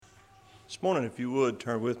This morning, if you would,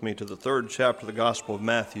 turn with me to the 3rd chapter of the Gospel of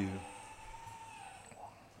Matthew.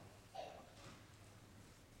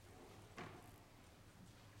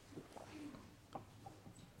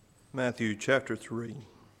 Matthew chapter 3.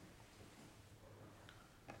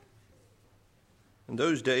 In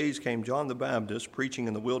those days came John the Baptist, preaching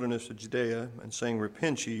in the wilderness of Judea, and saying,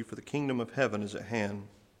 Repent ye, for the kingdom of heaven is at hand.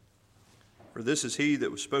 For this is he that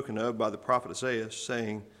was spoken of by the prophet Isaiah,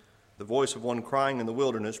 saying, The voice of one crying in the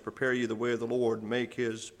wilderness, Prepare ye the way of the Lord, make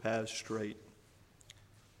his paths straight.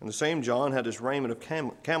 And the same John had his raiment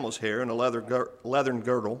of camel's hair and a leathern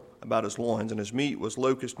girdle about his loins, and his meat was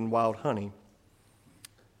locust and wild honey.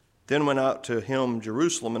 Then went out to him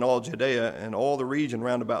Jerusalem and all Judea and all the region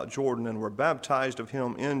round about Jordan, and were baptized of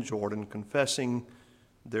him in Jordan, confessing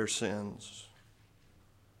their sins.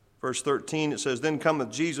 Verse 13, it says, Then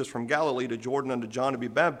cometh Jesus from Galilee to Jordan unto John to be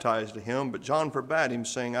baptized of him. But John forbade him,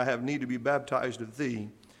 saying, I have need to be baptized of thee,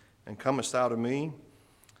 and comest thou to me?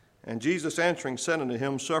 And Jesus answering said unto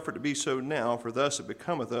him, Suffer it to be so now, for thus it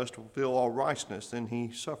becometh us to fulfill all righteousness. Then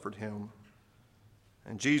he suffered him.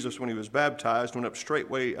 And Jesus, when he was baptized, went up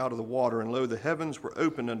straightway out of the water, and lo, the heavens were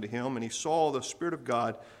opened unto him, and he saw the Spirit of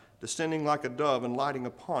God descending like a dove and lighting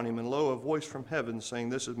upon him. And lo, a voice from heaven saying,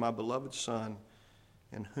 This is my beloved Son,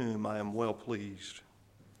 in whom I am well pleased.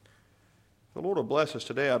 The Lord will bless us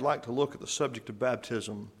today. I'd like to look at the subject of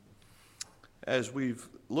baptism. As we've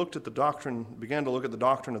looked at the doctrine, began to look at the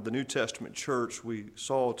doctrine of the New Testament church, we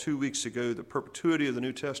saw 2 weeks ago the perpetuity of the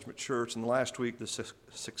New Testament church, and last week the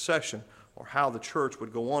succession, or how the church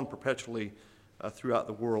would go on perpetually throughout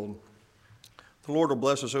the world. The Lord will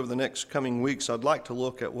bless us over the next coming weeks. I'd like to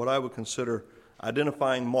look at what I would consider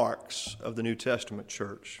identifying marks of the New Testament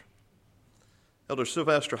church. Elder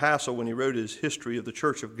Sylvester Hassel, when he wrote his History of the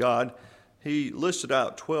Church of God, he listed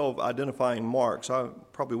out 12 identifying marks. I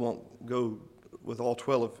probably won't go with all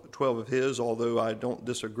 12 of his, although I don't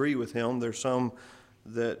disagree with him. There's some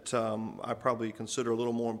that I probably consider a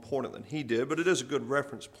little more important than he did, but it is a good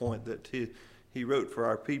reference point that he wrote for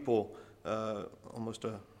our people almost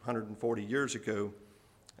 140 years ago.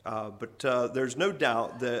 But there's no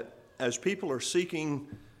doubt that as people are seeking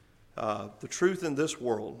the truth in this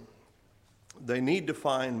world, they need to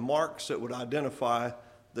find marks that would identify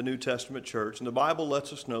the New Testament church. And the Bible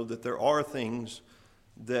lets us know that there are things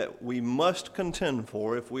that we must contend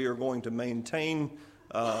for if we are going to maintain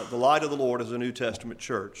the light of the Lord as a New Testament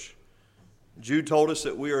church. Jude told us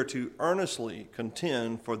that we are to earnestly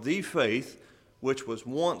contend for the faith which was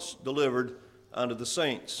once delivered unto the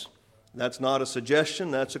saints. That's not a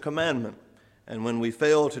suggestion, that's a commandment. And when we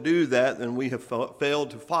fail to do that, then we have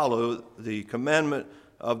failed to follow the commandment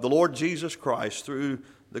of the Lord Jesus Christ through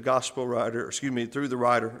the through the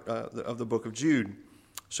writer of the book of Jude.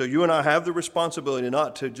 So you and I have the responsibility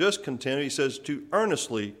not to just contend. He says to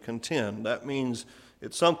earnestly contend. That means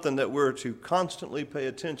it's something that we're to constantly pay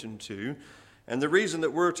attention to. And the reason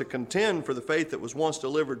that we're to contend for the faith that was once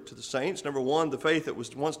delivered to the saints, number one, the faith that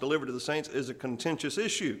was once delivered to the saints is a contentious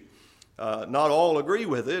issue. Not all agree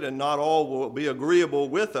with it, and not all will be agreeable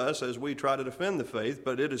with us as we try to defend the faith,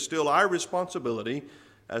 but it is still our responsibility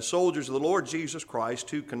as soldiers of the Lord Jesus Christ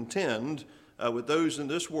to contend with those in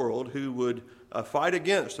this world who would fight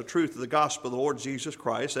against the truth of the gospel of the Lord Jesus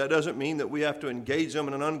Christ. That doesn't mean that we have to engage them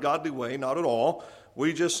in an ungodly way, not at all.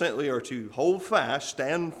 We just simply are to hold fast,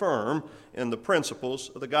 stand firm in the principles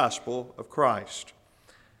of the gospel of Christ.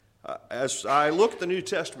 As I look at the New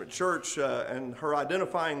Testament church and her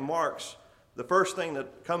identifying marks, the first thing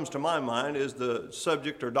that comes to my mind is the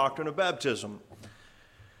subject or doctrine of baptism.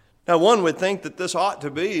 Now, one would think that this ought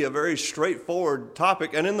to be a very straightforward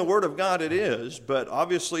topic, and in the Word of God it is, but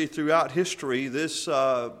obviously throughout history, this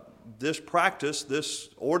practice, this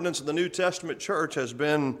ordinance of the New Testament church has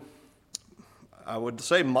been, I would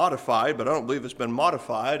say modified, but I don't believe it's been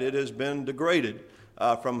modified. It has been degraded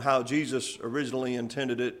from how Jesus originally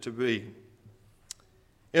intended it to be.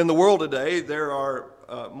 In the world today, there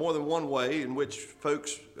are more than one way in which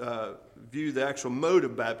folks view the actual mode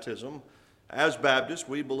of baptism. As Baptists,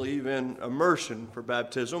 we believe in immersion for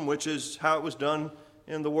baptism, which is how it was done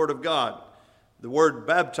in the Word of God. The word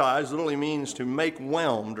baptize literally means to make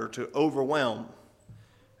whelmed or to overwhelm.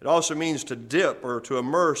 It also means to dip or to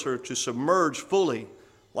immerse or to submerge fully,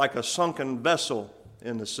 like a sunken vessel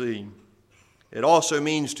in the sea. It also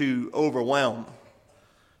means to overwhelm.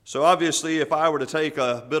 So obviously, if I were to take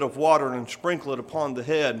a bit of water and sprinkle it upon the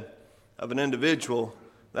head of an individual,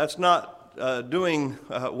 that's not doing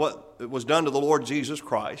what was done to the Lord Jesus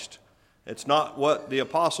Christ. It's not what the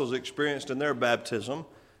apostles experienced in their baptism.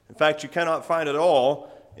 In fact, you cannot find it all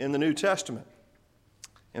in the New Testament.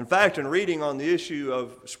 In fact, in reading on the issue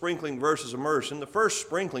of sprinkling versus immersion, the first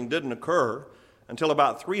sprinkling didn't occur until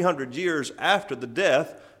about 300 years after the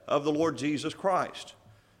death of the Lord Jesus Christ.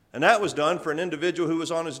 And that was done for an individual who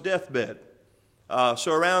was on his deathbed.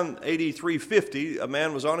 So around AD 350, a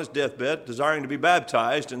man was on his deathbed desiring to be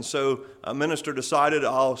baptized, and so a minister decided,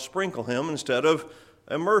 I'll sprinkle him instead of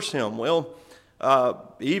immerse him. Well,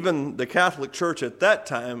 even the Catholic Church at that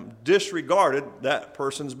time disregarded that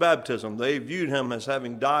person's baptism. They viewed him as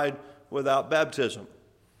having died without baptism.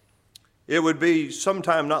 It would be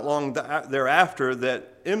sometime not long thereafter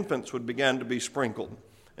that infants would begin to be sprinkled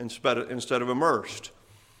instead of immersed.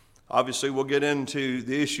 Obviously, we'll get into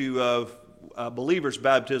the issue of believers'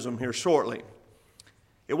 baptism here shortly.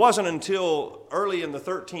 It wasn't until early in the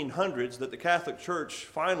 1300s that the Catholic Church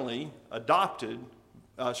finally adopted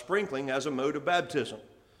sprinkling as a mode of baptism.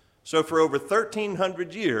 So for over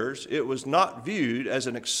 1,300 years, it was not viewed as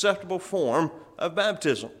an acceptable form of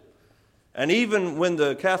baptism. And even when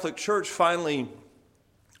the Catholic Church finally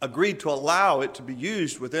agreed to allow it to be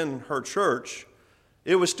used within her church,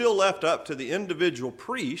 it was still left up to the individual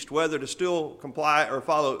priest whether to still comply or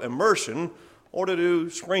follow immersion or to do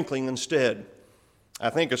sprinkling instead. I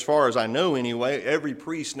think, as far as I know anyway, every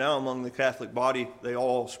priest now among the Catholic body, they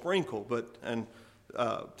all sprinkle.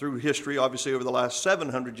 Through history, obviously over the last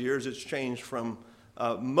 700 years, it's changed from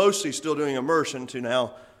mostly still doing immersion to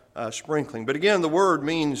now sprinkling. But again, the word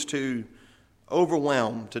means to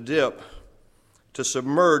overwhelm, to dip, to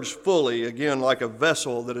submerge fully, again, like a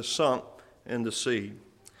vessel that is sunk in the sea.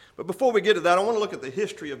 But before we get to that, I want to look at the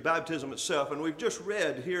history of baptism itself. And we've just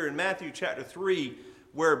read here in Matthew chapter 3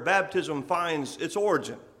 where baptism finds its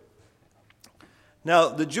origin. Now,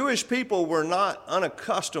 the Jewish people were not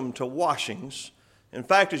unaccustomed to washings. In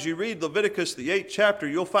fact, as you read Leviticus, the 8th chapter,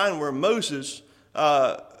 you'll find where Moses,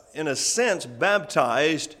 in a sense,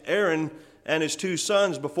 baptized Aaron and his 2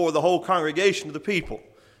 sons before the whole congregation of the people.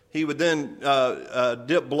 He would then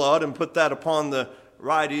dip blood and put that upon the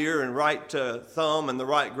right ear and right thumb and the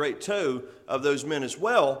right great toe of those men as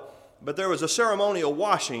well. But there was a ceremonial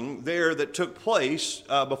washing there that took place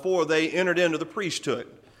before they entered into the priesthood.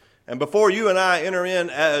 And before you and I enter in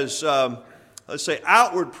as, let's say,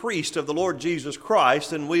 outward priest of the Lord Jesus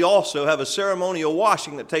Christ, and we also have a ceremonial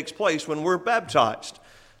washing that takes place when we're baptized.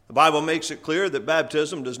 The Bible makes it clear that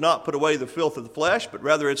baptism does not put away the filth of the flesh, but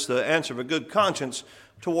rather it's the answer of a good conscience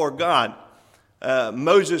toward God.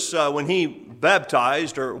 Moses, when he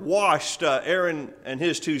baptized or washed Aaron and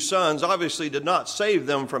his 2 sons, obviously did not save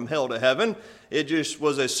them from hell to heaven. It just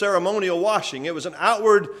was a ceremonial washing. It was an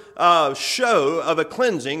outward show of a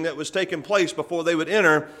cleansing that was taking place before they would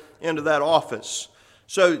enter into that office.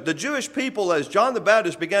 So the Jewish people, as John the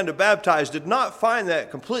Baptist began to baptize, did not find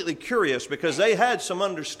that completely curious because they had some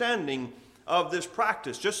understanding of this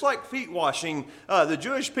practice. Just like feet washing, the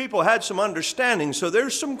Jewish people had some understanding. So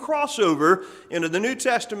there's some crossover into the New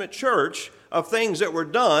Testament church of things that were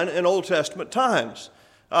done in Old Testament times.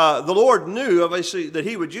 The Lord knew, obviously, that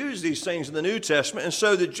he would use these things in the New Testament, and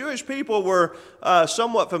so the Jewish people were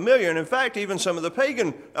somewhat familiar. And in fact, even some of the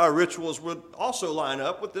pagan rituals would also line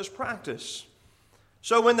up with this practice.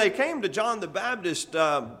 So when they came to John the Baptist,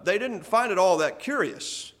 they didn't find it all that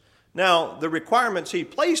curious. Now, the requirements he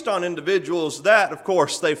placed on individuals, that, of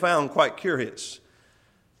course, they found quite curious.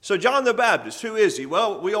 So John the Baptist, who is he?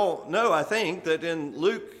 Well, we all know, I think, that in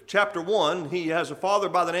Luke chapter 1, he has a father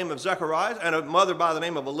by the name of Zechariah and a mother by the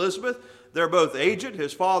name of Elizabeth. They're both aged.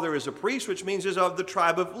 His father is a priest, which means he's of the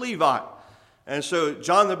tribe of Levi. And so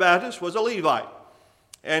John the Baptist was a Levite.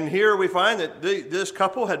 And here we find that this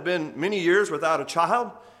couple had been many years without a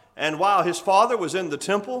child. And while his father was in the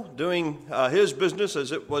temple doing his business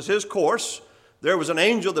as it was his course, there was an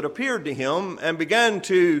angel that appeared to him and began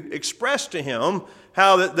to express to him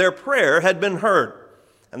how that their prayer had been heard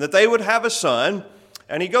and that they would have a son.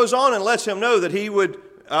 And he goes on and lets him know that he would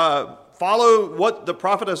follow what the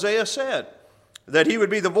prophet Isaiah said, that he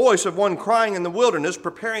would be the voice of one crying in the wilderness,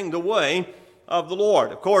 preparing the way of the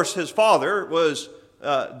Lord. Of course, his father was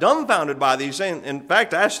dumbfounded by these things. In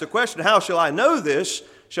fact, asked the question, how shall I know this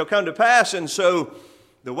shall come to pass? And so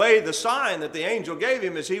the sign that the angel gave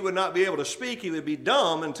him is he would not be able to speak. He would be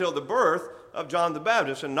dumb until the birth of John the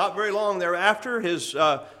Baptist. And not very long thereafter, his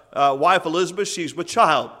wife Elizabeth, she's with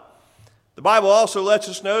child. The Bible also lets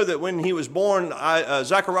us know that when he was born,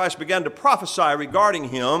 Zacharias began to prophesy regarding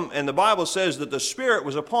him. And the Bible says that the Spirit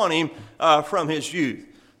was upon him from his youth.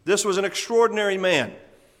 This was an extraordinary man.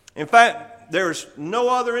 In fact, there's no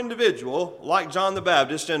other individual like John the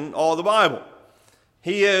Baptist in all the Bible.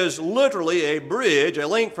 He is literally a bridge, a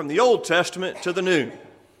link from the Old Testament to the New.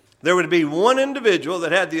 There would be one individual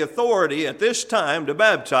that had the authority at this time to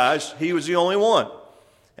baptize. He was the only one.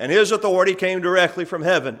 and his authority came directly from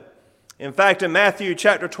heaven. In fact, in Matthew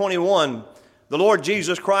chapter 21, the Lord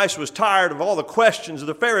Jesus Christ was tired of all the questions of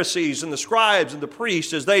the Pharisees and the scribes and the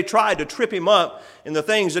priests as they tried to trip him up in the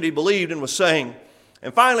things that he believed and was saying.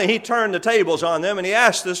 And finally, he turned the tables on them and he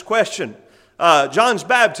asked this question, John's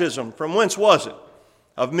baptism, from whence was it?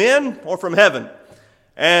 Of men or from heaven?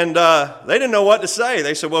 And they didn't know what to say.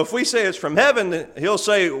 They said, well, if we say it's from heaven, he'll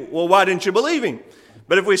say, well, why didn't you believe him?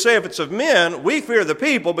 But if we say if it's of men, we fear the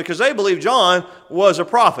people because they believe John was a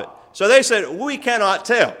prophet. So they said, we cannot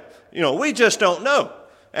tell. We just don't know.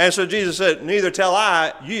 And so Jesus said, neither tell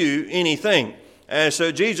I you anything. And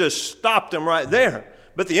so Jesus stopped them right there.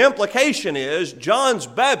 But the implication is John's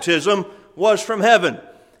baptism was from heaven.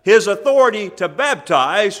 His authority to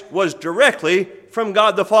baptize was directly from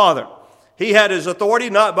God the Father. He had his authority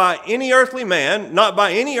not by any earthly man, not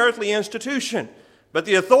by any earthly institution, but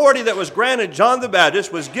the authority that was granted John the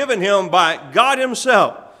Baptist was given him by God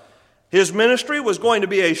himself. His ministry was going to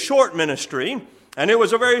be a short ministry, and it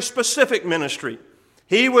was a very specific ministry.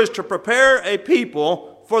 He was to prepare a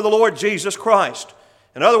people for the Lord Jesus Christ.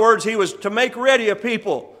 In other words, he was to make ready a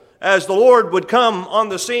people as the Lord would come on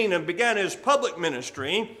the scene and began his public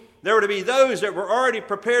ministry. There were to be those that were already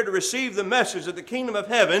prepared to receive the message that the kingdom of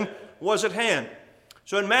heaven was at hand.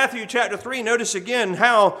 So in Matthew chapter 3, notice again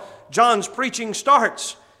how John's preaching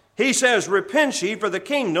starts. He says, repent ye, for the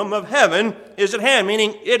kingdom of heaven is at hand,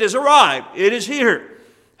 meaning it has arrived, it is here.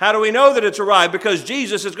 How do we know that it's arrived? Because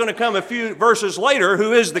Jesus is going to come a few verses later,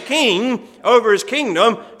 who is the king over his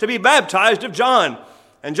kingdom, to be baptized of John.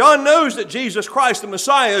 And John knows that Jesus Christ, the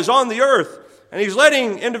Messiah, is on the earth. And he's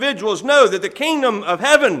letting individuals know that the kingdom of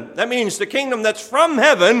heaven, that means the kingdom that's from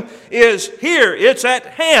heaven, is here. It's at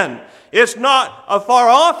hand. It's not afar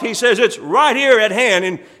off. He says it's right here at hand.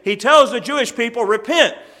 And he tells the Jewish people,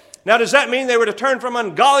 repent. Now, does that mean they were to turn from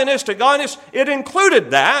ungodliness to godliness? It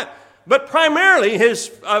included that. But primarily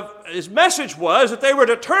his message was that they were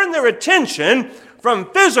to turn their attention from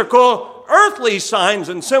physical, earthly signs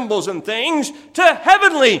and symbols and things to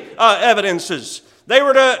heavenly evidences. They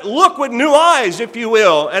were to look with new eyes, if you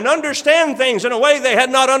will, and understand things in a way they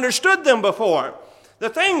had not understood them before. The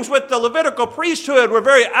things with the Levitical priesthood were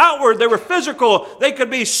very outward. They were physical. They could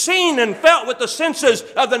be seen and felt with the senses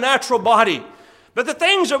of the natural body. But the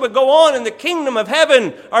things that would go on in the kingdom of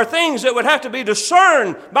heaven are things that would have to be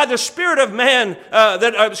discerned by the Spirit of man,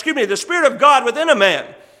 the Spirit of God within a man.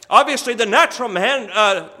 Obviously, the natural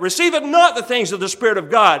man receiveth not the things of the Spirit of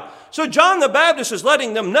God. So John the Baptist is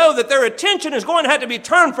letting them know that their attention is going to have to be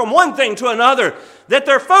turned from one thing to another, that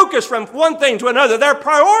their focus from one thing to another, their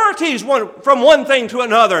priorities from one thing to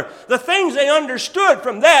another, the things they understood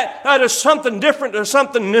from that to something different, to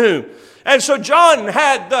something new. And so John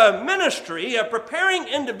had the ministry of preparing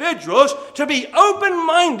individuals to be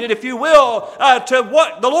open-minded, if you will, to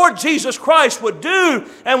what the Lord Jesus Christ would do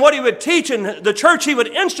and what he would teach in the church he would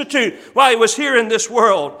institute while he was here in this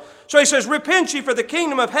world. So he says, repent ye, for the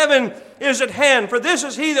kingdom of heaven is at hand. For this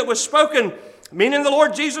is he that was spoken, meaning the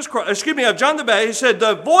Lord Jesus Christ, of John the Baptist. He said,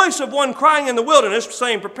 the voice of one crying in the wilderness,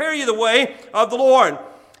 saying, prepare ye the way of the Lord.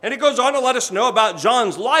 And it goes on to let us know about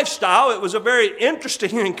John's lifestyle. It was a very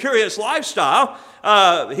interesting and curious lifestyle.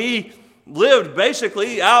 He lived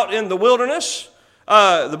basically out in the wilderness.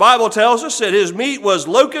 The Bible tells us that his meat was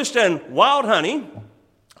locust and wild honey.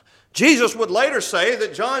 Jesus would later say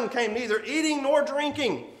that John came neither eating nor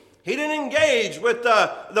drinking. He didn't engage with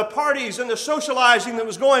the parties and the socializing that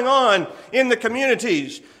was going on in the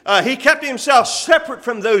communities. He kept himself separate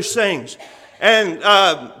from those things. And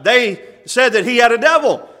they said that he had a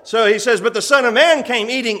devil. So he says, but the Son of Man came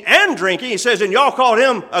eating and drinking. He says, and y'all called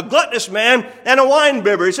him a gluttonous man and a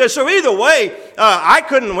winebibber. He says, so either way, I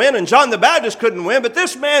couldn't win and John the Baptist couldn't win, but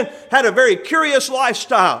this man had a very curious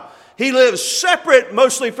lifestyle. He lived separate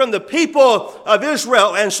mostly from the people of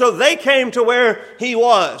Israel, and so they came to where he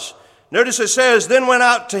was. Notice it says, then went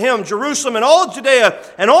out to him Jerusalem and all Judea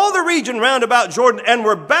and all the region round about Jordan, and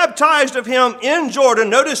were baptized of him in Jordan.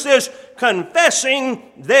 Notice this, confessing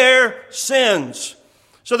their sins.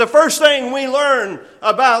 So the first thing we learn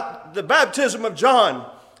about the baptism of John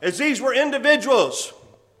is these were individuals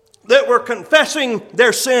that were confessing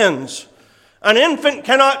their sins. An infant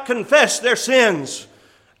cannot confess their sins.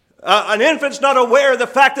 An infant's not aware of the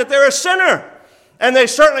fact that they're a sinner. And they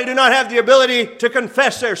certainly do not have the ability to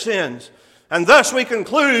confess their sins. And thus we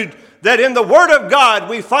conclude that in the Word of God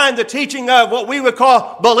we find the teaching of what we would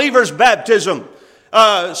call believer's baptism.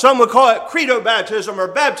 Some would call it credo baptism or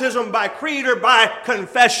baptism by creed or by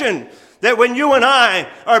confession. that when you and I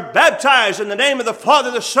are baptized in the name of the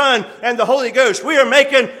Father, the Son, and the Holy Ghost, we are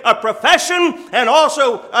making a profession and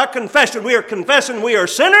also a confession. We are confessing we are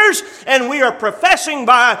sinners, and we are professing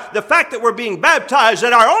by the fact that we're being baptized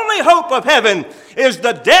that our only hope of heaven is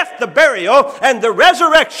the death, the burial, and the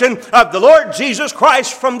resurrection of the Lord Jesus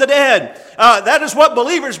Christ from the dead. That is what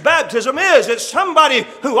believer's baptism is. It's somebody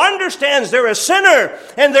who understands they're a sinner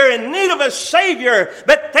and they're in need of a Savior.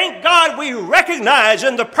 But thank God we recognize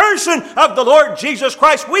in the person of the Lord Jesus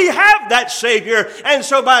Christ we have that Savior. And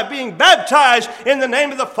so by being baptized in the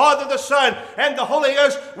name of the Father, the Son, and the Holy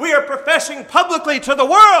Ghost, we are professing publicly to the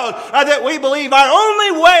world that we believe our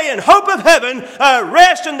only way and hope of heaven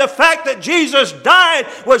rests in the fact that Jesus died,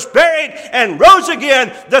 was buried, and rose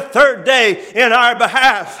again the third day in our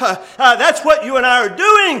behalf. That's what you and I are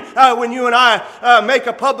doing when you and I make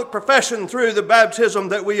a public profession through the baptism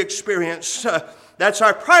that we experience. That's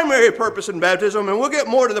our primary purpose in baptism, and we'll get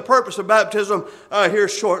more to the purpose of baptism here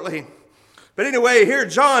shortly. But anyway, here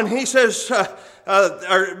John, he says,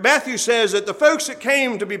 or Matthew says that the folks that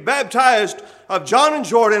came to be baptized of John and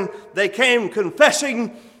Jordan, they came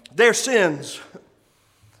confessing their sins.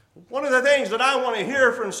 One of the things that I want to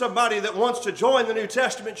hear from somebody that wants to join the New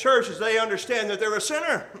Testament church is they understand that they're a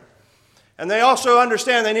sinner. And they also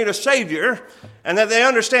understand they need a Savior, and that they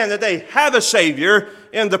understand that they have a Savior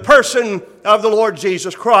in the person of the Lord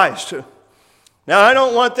Jesus Christ. Now, I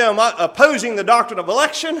don't want them opposing the doctrine of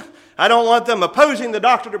election. I don't want them opposing the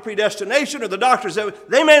doctrine of predestination or the doctrines that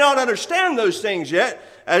they may not understand those things yet.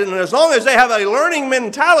 And as long as they have a learning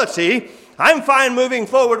mentality, I'm fine moving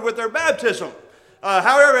forward with their baptism.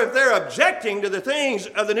 However, if they're objecting to the things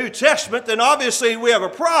of the New Testament, then obviously we have a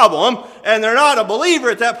problem, and they're not a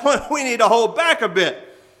believer at that point. We need to hold back a bit.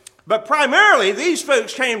 But primarily, these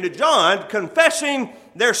folks came to John confessing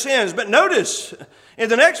their sins. But notice, in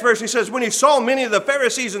the next verse, he says, when he saw many of the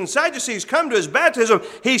Pharisees and Sadducees come to his baptism,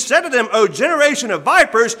 he said to them, O generation of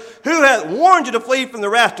vipers, who hath warned you to flee from the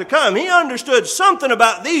wrath to come? He understood something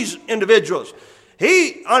about these individuals.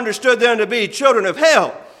 He understood them to be children of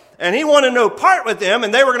hell. And he wanted no part with them,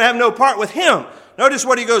 and they were going to have no part with him. Notice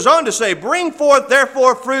what he goes on to say, bring forth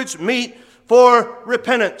therefore fruits meet for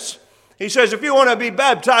repentance. He says, if you want to be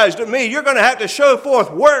baptized of me, you're going to have to show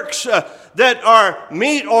forth works that are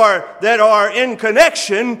meet or that are in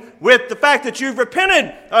connection with the fact that you've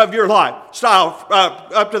repented of your lifestyle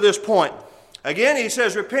up to this point. Again, he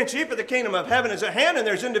says, repent ye, for the kingdom of heaven is at hand. And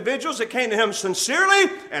there's individuals that came to him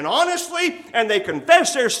sincerely and honestly, and they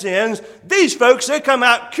confess their sins. These folks, they come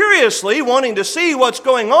out curiously, wanting to see what's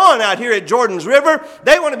going on out here at Jordan's River.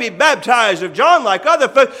 They want to be baptized of John like other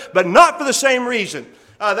folks, but not for the same reason.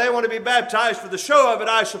 They want to be baptized for the show of it,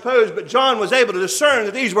 I suppose, but John was able to discern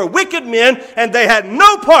that these were wicked men, and they had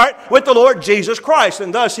no part with the Lord Jesus Christ,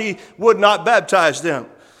 and thus he would not baptize them.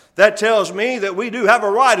 That tells me that we do have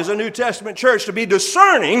a right as a New Testament church to be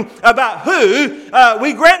discerning about who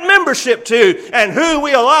we grant membership to and who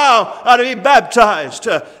we allow to be baptized.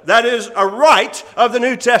 That is a right of the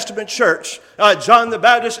New Testament church. John the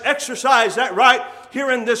Baptist exercised that right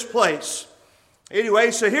here in this place.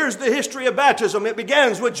 Anyway, so here's the history of baptism. It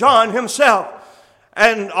begins with John himself.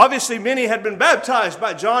 And obviously many had been baptized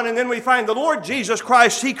by John, and then we find the Lord Jesus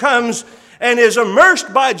Christ, he comes and is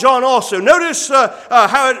immersed by John also. Notice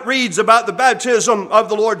how it reads about the baptism of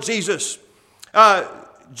the Lord Jesus.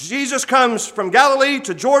 Jesus comes from Galilee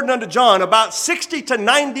to Jordan unto John, about 60 to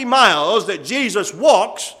 90 miles that Jesus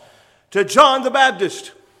walks to John the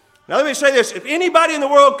Baptist. Now let me say this, if anybody in the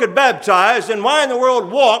world could baptize, then why in the world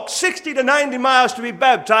walk 60 to 90 miles to be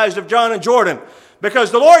baptized of John and Jordan?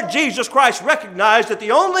 Because the Lord Jesus Christ recognized that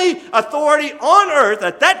the only authority on earth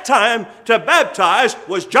at that time to baptize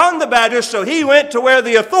was John the Baptist, so he went to where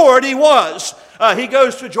the authority was. He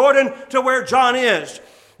goes to Jordan to where John is.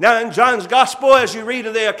 Now in John's Gospel, as you read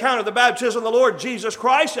in the account of the baptism of the Lord Jesus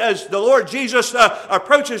Christ, as the Lord Jesus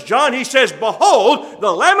approaches John, he says, behold,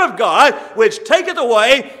 the Lamb of God, which taketh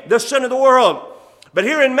away the sin of the world. But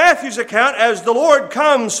here in Matthew's account, as the Lord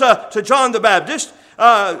comes to John the Baptist,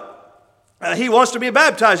 he wants to be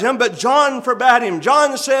baptized him, but John forbade him.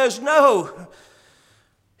 John says, no.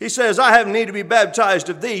 He says, I have need to be baptized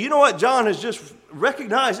of thee. You know what John has just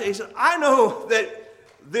recognized? He said, I know that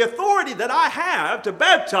the authority that I have to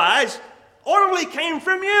baptize only came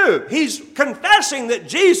from you. He's confessing that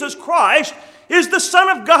Jesus Christ is the Son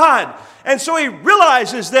of God. And so he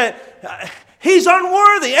realizes that he's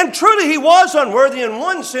unworthy, and truly he was unworthy in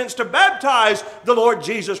one sense to baptize the Lord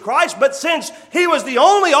Jesus Christ, but since he was the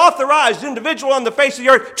only authorized individual on the face of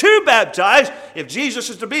the earth to baptize, if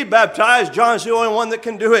Jesus is to be baptized, John's the only one that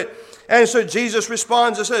can do it. And so Jesus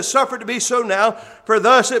responds and says, suffer it to be so now, for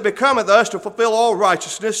thus it becometh us to fulfill all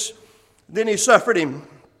righteousness. Then he suffered him.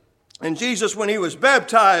 And Jesus, when he was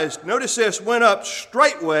baptized, notice this, went up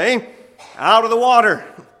straightway out of the water.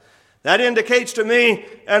 That indicates to me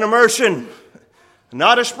an immersion,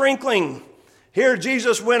 not a sprinkling. Here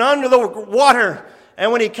Jesus went under the water,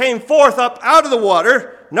 and when he came forth up out of the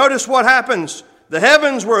water, notice what happens. The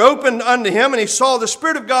heavens were opened unto him, and he saw the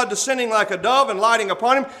Spirit of God descending like a dove and lighting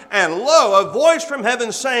upon him. And lo, a voice from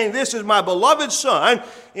heaven saying, This is my beloved Son,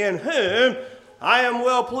 in whom I am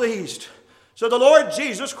well pleased. So the Lord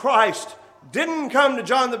Jesus Christ didn't come to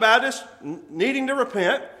John the Baptist needing to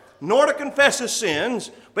repent, nor to confess his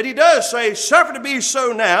sins, but he does say, Suffer to be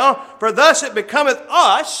so now, for thus it becometh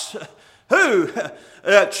us, who?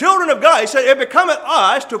 Children of God. He said, It becometh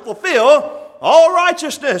us to fulfill all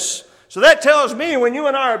righteousness. So that tells me when you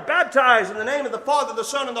and I are baptized in the name of the Father, the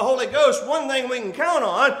Son, and the Holy Ghost, one thing we can count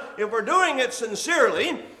on, if we're doing it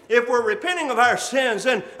sincerely, if we're repenting of our sins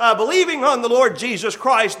and believing on the Lord Jesus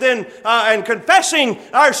Christ, then and confessing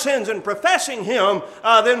our sins and professing Him,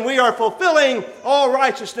 then we are fulfilling all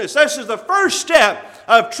righteousness. This is the first step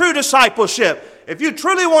of true discipleship. If you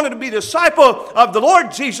truly wanted to be a disciple of the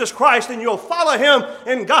Lord Jesus Christ, then you'll follow Him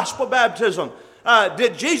in gospel baptism.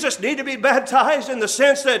 Did Jesus need to be baptized in the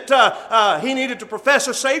sense that He needed to profess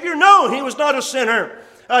a Savior? No, He was not a sinner.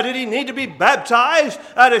 Did He need to be baptized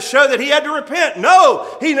to show that He had to repent?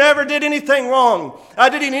 No, He never did anything wrong.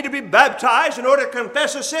 Did He need to be baptized in order to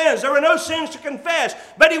confess His sins? There were no sins to confess,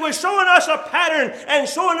 but He was showing us a pattern and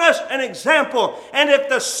showing us an example. And if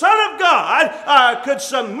the Son of God could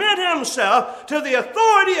submit Himself to the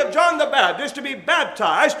authority of John the Baptist to be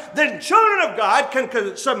baptized, then children of God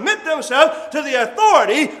can submit themselves to the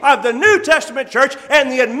authority of the New Testament church and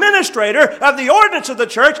the administrator of the ordinance of the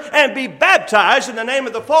church and be baptized in the name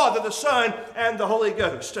of the Father, the Son, and the Holy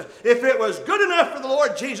Ghost. If it was good enough for the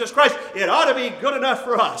Lord Jesus Christ, it ought to be good enough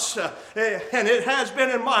for us. And it has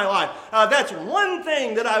been in my life. That's one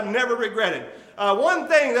thing that I've never regretted. One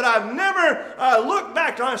thing that I've never looked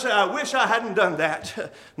back on and said, I wish I hadn't done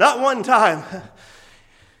that. Not one time.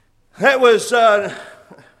 That was,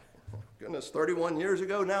 31 years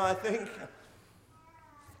ago now, I think,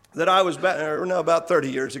 that I was about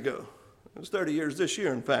 30 years ago. It was 30 years this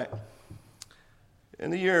year, in fact. In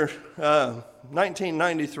the year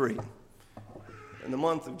 1993, in the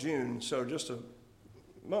month of June, so just a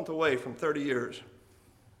month away from 30 years.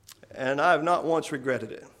 And I have not once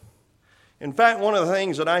regretted it. In fact, one of the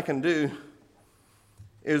things that I can do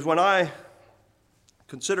is when I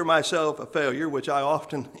consider myself a failure, which I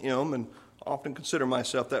often am and often consider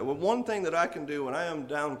myself that, well, one thing that I can do when I am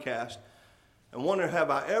downcast and wonder, have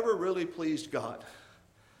I ever really pleased God?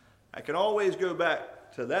 I can always go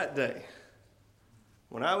back to that day.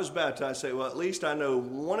 When I was baptized, say, well, at least I know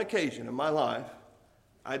one occasion in my life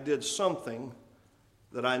I did something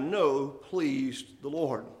that I know pleased the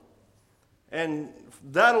Lord. And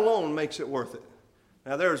that alone makes it worth it.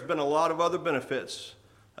 Now, there's been a lot of other benefits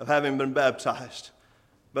of having been baptized.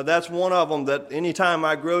 But that's one of them that anytime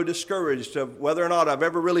I grow discouraged of whether or not I've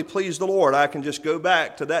ever really pleased the Lord, I can just go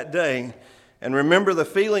back to that day and remember the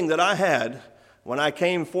feeling that I had when I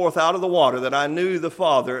came forth out of the water, that I knew the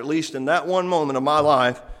Father, at least in that one moment of my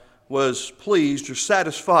life, was pleased or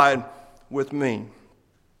satisfied with me.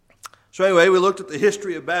 So anyway, we looked at the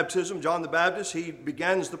history of baptism. John the Baptist, he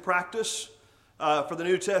begins the practice for the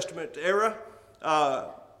New Testament era.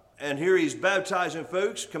 And here he's baptizing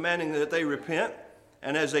folks, commanding that they repent.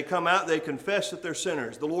 And as they come out, they confess that they're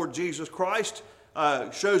sinners. The Lord Jesus Christ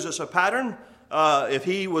shows us a pattern. If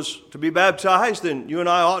he was to be baptized, then you and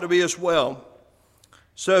I ought to be as well.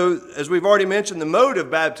 So, as we've already mentioned, the mode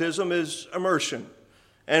of baptism is immersion.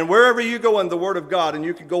 And wherever you go in the Word of God, and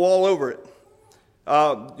you can go all over it,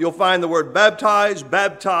 you'll find the word baptized,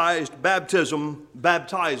 baptized, baptism,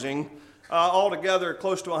 baptizing, altogether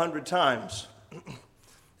close to 100 times.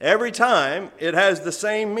 Every time it has the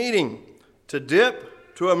same meaning: to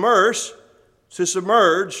dip, to immerse, to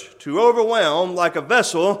submerge, to overwhelm like a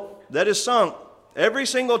vessel that is sunk. Every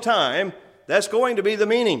single time, that's going to be the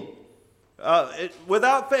meaning.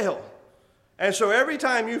 Without fail. And so every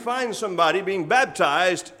time you find somebody being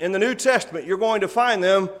baptized in the New Testament, you're going to find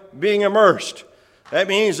them being immersed. That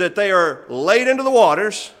means that they are laid into the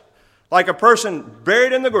waters like a person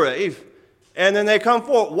buried in the grave, and then they come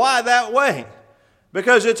forth. Why that way?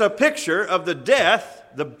 Because it's a picture of the death,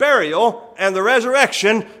 the burial, and the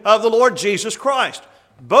resurrection of the Lord Jesus Christ.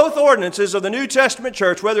 Both ordinances of the New Testament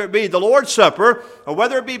church, whether it be the Lord's Supper or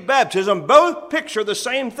whether it be baptism, both picture the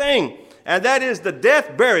same thing. And that is the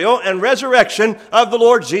death, burial, and resurrection of the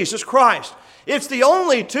Lord Jesus Christ. It's the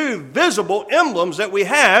only two visible emblems that we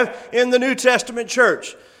have in the New Testament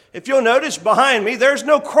church. If you'll notice behind me, there's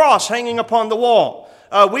no cross hanging upon the wall.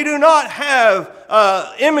 We do not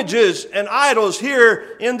have images and idols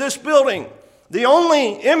here in this building. The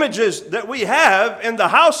only images that we have in the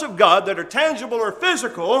house of God that are tangible or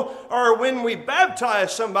physical are when we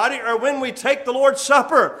baptize somebody or when we take the Lord's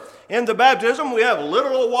Supper. In the baptism, we have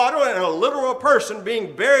literal water and a literal person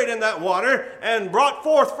being buried in that water and brought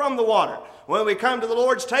forth from the water. When we come to the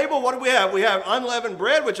Lord's table, what do we have? We have unleavened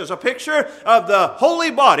bread, which is a picture of the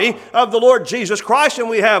holy body of the Lord Jesus Christ, and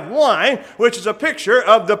we have wine, which is a picture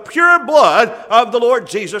of the pure blood of the Lord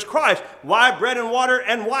Jesus Christ. Why bread and water,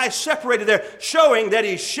 and why separated there? Showing that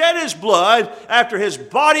he shed his blood after his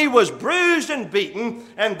body was bruised and beaten,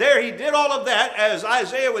 and there he did all of that, as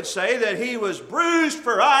Isaiah would say, that he was bruised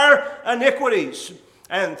for our iniquities.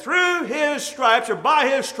 And through his stripes, or by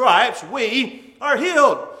his stripes, we are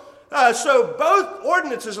healed. So both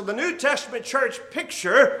ordinances of the New Testament church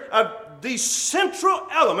picture the central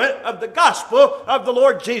element of the gospel of the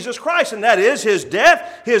Lord Jesus Christ, and that is his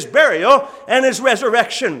death, his burial, and his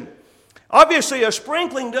resurrection. Obviously, a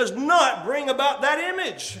sprinkling does not bring about that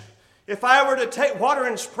image. If I were to take water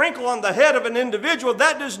and sprinkle on the head of an individual,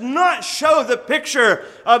 that does not show the picture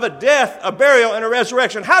of a death, a burial, and a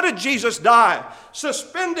resurrection. How did Jesus die?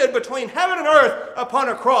 Suspended between heaven and earth upon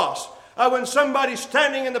a cross. When somebody's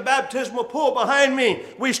standing in the baptismal pool behind me,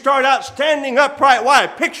 we start out standing upright. Why?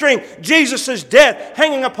 Picturing Jesus' death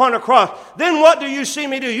hanging upon a cross. Then what do you see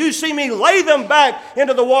me do? You see me lay them back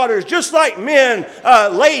into the waters, just like men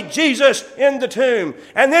laid Jesus in the tomb.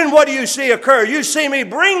 And then what do you see occur? You see me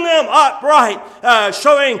bring them upright,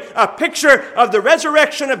 showing a picture of the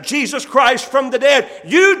resurrection of Jesus Christ from the dead.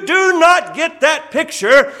 You do not get that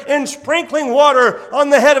picture in sprinkling water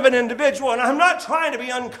on the head of an individual. And I'm not trying to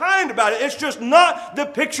be unkind about it. It's just not the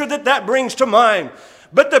picture that brings to mind.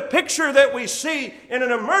 But the picture that we see in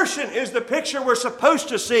an immersion is the picture we're supposed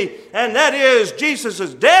to see, and that is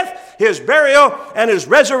Jesus' death, his burial, and his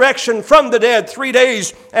resurrection from the dead 3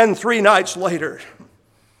 days and 3 nights later.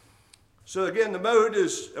 So again, the mode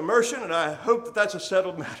is immersion, and I hope that that's a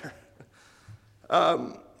settled matter.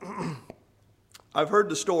 I've heard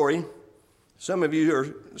the story. Some of you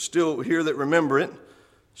are still here that remember it.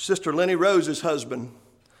 Sister Lenny Rose's husband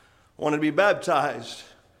wanted to be baptized.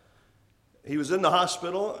 He was in the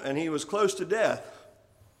hospital and he was close to death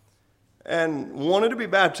and wanted to be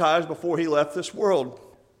baptized before he left this world.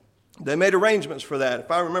 They made arrangements for that. If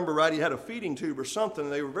I remember right, he had a feeding tube or something.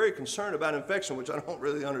 They were very concerned about infection, which I don't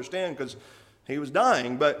really understand because he was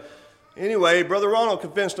dying. But anyway, Brother Ronald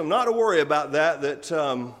convinced him not to worry about that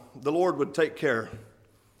the Lord would take care.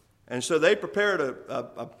 And so they prepared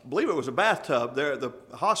I believe it was a bathtub there at the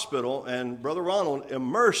hospital, and Brother Ronald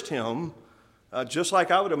immersed him just like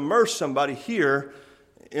I would immerse somebody here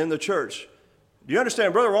in the church. Do you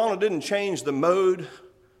understand? Brother Ronald didn't change the mode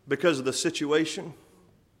because of the situation.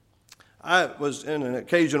 I was in an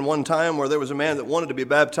occasion one time where there was a man that wanted to be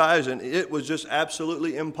baptized, and it was just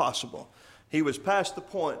absolutely impossible. He was past the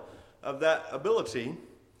point of that ability.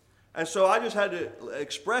 And so I just had to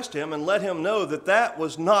express to him and let him know that that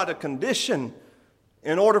was not a condition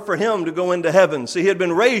in order for him to go into heaven. See, he had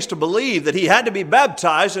been raised to believe that he had to be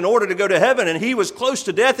baptized in order to go to heaven, and he was close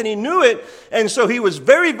to death, and he knew it, and so he was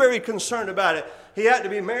very, very concerned about it. He had to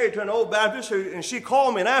be married to an old Baptist, and she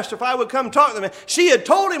called me and asked if I would come talk to him. She had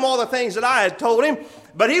told him all the things that I had told him,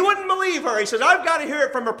 but he wouldn't believe her. He says, I've got to hear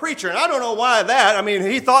it from a preacher, and I don't know why that. I mean,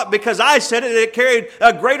 he thought because I said it, it carried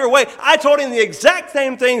a greater weight. I told him the exact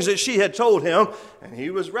same things that she had told him, and he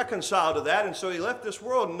was reconciled to that, and so he left this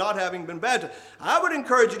world not having been baptized. I would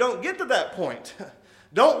encourage you, don't get to that point.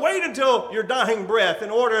 Don't wait until your dying breath in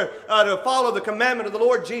order to follow the commandment of the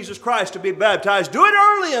Lord Jesus Christ to be baptized. Do it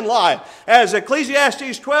early in life. As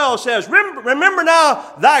Ecclesiastes 12 says, remember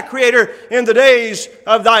now thy Creator in the days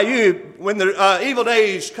of thy youth, when the evil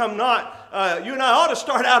days come not. You and I ought to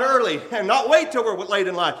start out early and not wait till we're late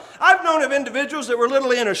in life. I've known of individuals that were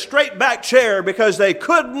literally in a straight back chair because they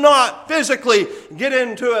could not physically get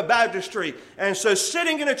into a baptistry. And so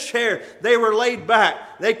sitting in a chair, they were laid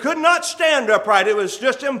back. They could not stand upright. It was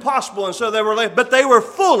just impossible. And so they were laid, but they were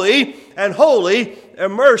fully and wholly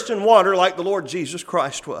immersed in water like the Lord Jesus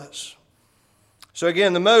Christ was. So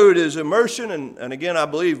again, the mode is immersion. And again, I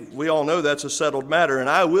believe we all know that's a settled matter. And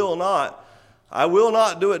I will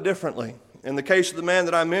not do it differently. In the case of the man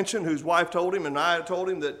that I mentioned, whose wife told him and I told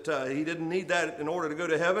him that he didn't need that in order to go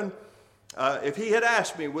to heaven, if he had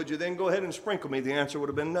asked me, would you then go ahead and sprinkle me, the answer would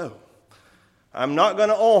have been no. I'm not going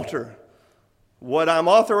to alter what I'm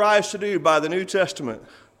authorized to do by the New Testament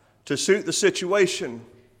to suit the situation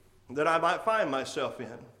that I might find myself in.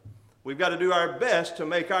 We've got to do our best to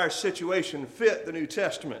make our situation fit the New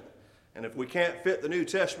Testament. And if we can't fit the New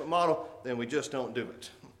Testament model, then we just don't do it.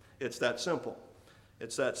 It's that simple.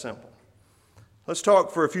 It's that simple. Let's talk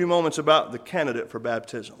for a few moments about the candidate for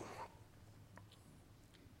baptism.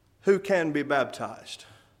 Who can be baptized?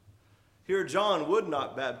 Here, John would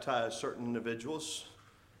not baptize certain individuals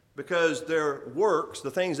because their works, the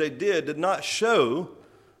things they did not show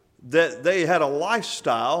that they had a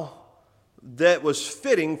lifestyle that was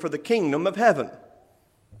fitting for the kingdom of heaven.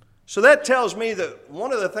 So that tells me that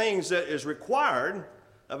one of the things that is required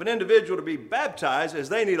of an individual to be baptized is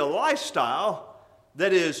they need a lifestyle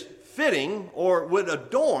that is fitting or would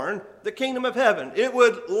adorn the kingdom of heaven. It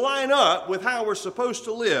would line up with how we're supposed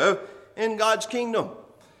to live in God's kingdom.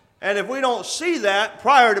 And if we don't see that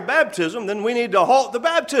prior to baptism, then we need to halt the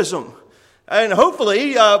baptism. And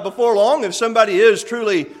hopefully, before long, if somebody is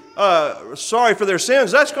truly sorry for their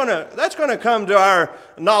sins, that's going to come to our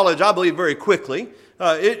knowledge, I believe, very quickly.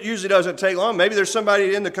 It usually doesn't take long. Maybe there's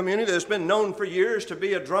somebody in the community that's been known for years to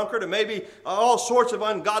be a drunkard and maybe all sorts of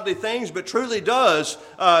ungodly things, but truly does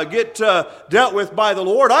get dealt with by the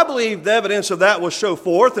Lord. I believe the evidence of that will show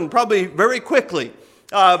forth, and probably very quickly.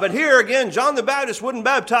 But here again, John the Baptist wouldn't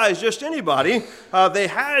baptize just anybody. They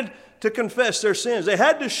had to confess their sins. They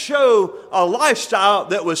had to show a lifestyle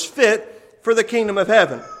that was fit for the kingdom of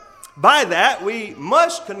heaven. By that, we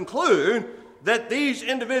must conclude that these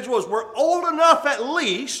individuals were old enough at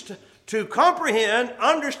least to comprehend,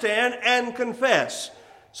 understand, and confess.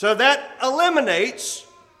 So that eliminates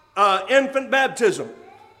infant baptism.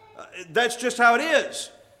 That's just how it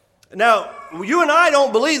is. Now, you and I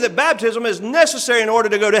don't believe that baptism is necessary in order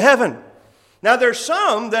to go to heaven. Now, there's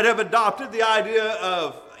some that have adopted the idea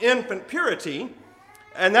of infant purity,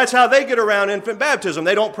 and that's how they get around infant baptism.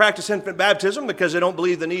 They don't practice infant baptism because they don't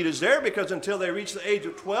believe the need is there, because until they reach the age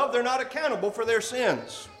of 12, they're not accountable for their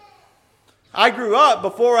sins. I grew up,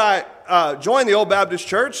 before I joined the Old Baptist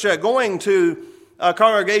Church, going to a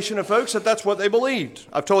congregation of folks that's what they believed.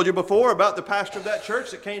 I've told you before about the pastor of that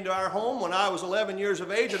church that came to our home when I was 11 years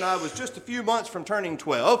of age, and I was just a few months from turning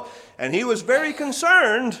 12, and he was very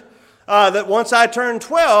concerned that once I turned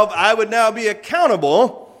 12, I would now be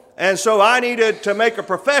accountable. And so I needed to make a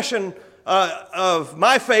profession of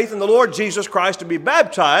my faith in the Lord Jesus Christ to be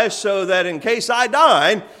baptized, so that in case I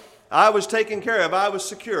died, I was taken care of, I was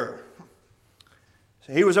secure.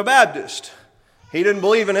 So he was a Baptist. He didn't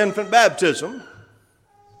believe in infant baptism,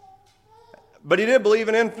 but he did believe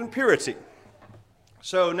in infant purity.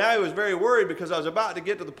 So now he was very worried because I was about to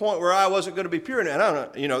get to the point where I wasn't going to be pure. And I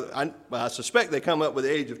don't know, I suspect they come up with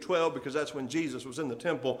the age of 12 because that's when Jesus was in the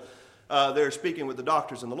temple. They're speaking with the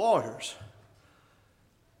doctors and the lawyers.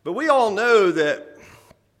 But we all know that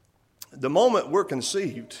the moment we're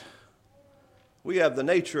conceived, we have the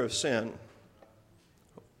nature of sin.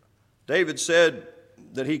 David said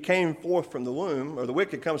that he came forth from the womb, or the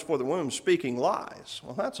wicked comes forth from the womb speaking lies.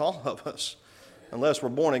 Well, that's all of us, unless we're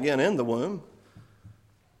born again in the womb.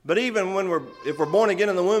 But even if we're born again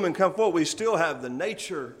in the womb and come forth, we still have the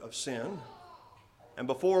nature of sin. And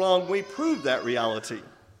before long, we prove that reality.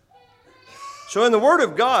 So in the Word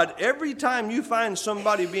of God, every time you find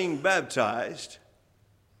somebody being baptized,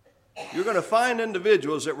 you're going to find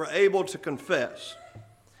individuals that were able to confess.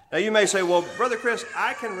 Now you may say, well, Brother Chris,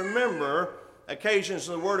 I can remember occasions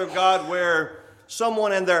in the Word of God where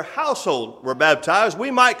someone in their household were baptized.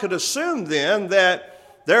 We could assume then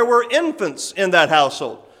that there were infants in that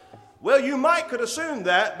household. Well, you could assume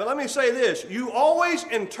that, but let me say this. You always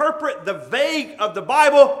interpret the vague of the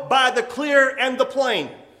Bible by the clear and the plain.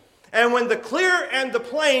 And when the clear and the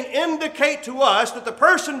plain indicate to us that the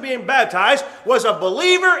person being baptized was a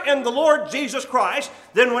believer in the Lord Jesus Christ,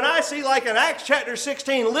 then when I see, like in Acts chapter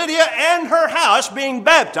 16, Lydia and her house being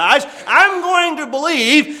baptized, I'm going to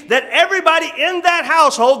believe that everybody in that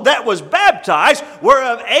household that was baptized were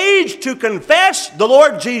of age to confess the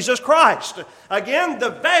Lord Jesus Christ. Again,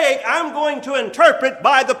 the vague I'm going to interpret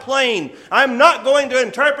by the plain. I'm not going to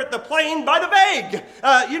interpret the plain by the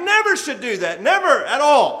vague. You never should do that. Never at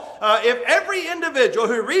all. If every individual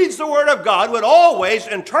who reads the Word of God would always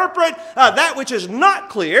interpret that which is not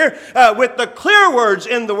clear with the clear words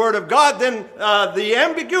in the Word of God, then the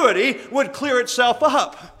ambiguity would clear itself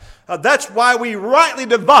up. That's why we rightly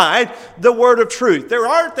divide the word of truth. There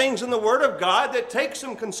are things in the Word of God that take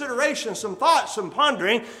some consideration, some thought, some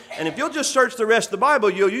pondering, and if you'll just search the rest of the Bible,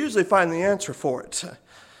 you'll usually find the answer for it.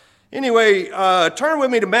 Anyway, turn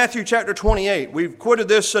with me to Matthew chapter 28. We've quoted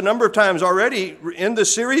this a number of times already in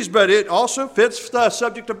this series, but it also fits the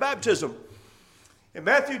subject of baptism. In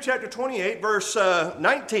Matthew chapter 28, verse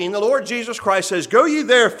 19, the Lord Jesus Christ says, "Go ye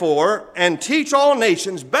therefore and teach all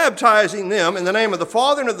nations, baptizing them in the name of the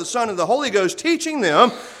Father and of the Son and of the Holy Ghost, teaching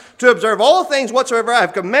them to observe all things whatsoever I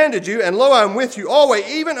have commanded you, and lo, I am with you always,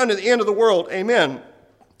 even unto the end of the world." Amen.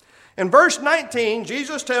 In verse 19,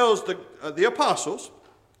 Jesus tells the apostles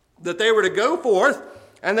that they were to go forth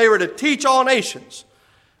and they were to teach all nations.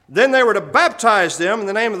 Then they were to baptize them in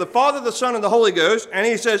the name of the Father, the Son, and the Holy Ghost. And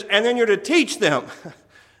he says, and then you're to teach them.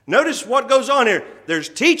 Notice what goes on here. There's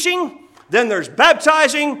teaching, then there's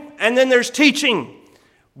baptizing, and then there's teaching.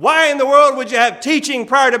 Why in the world would you have teaching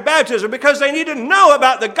prior to baptism? Because they need to know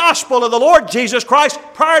about the gospel of the Lord Jesus Christ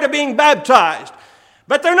prior to being baptized.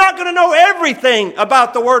 But they're not going to know everything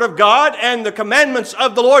about the Word of God and the commandments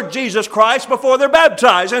of the Lord Jesus Christ before they're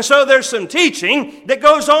baptized. And so there's some teaching that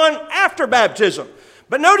goes on after baptism.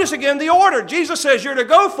 But notice again the order. Jesus says you're to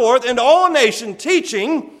go forth into all nations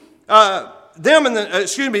teaching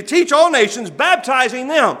teach all nations, baptizing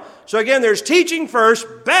them. So again, there's teaching first,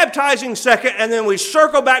 baptizing second, and then we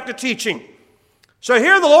circle back to teaching. So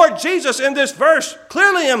here the Lord Jesus in this verse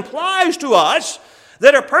clearly implies to us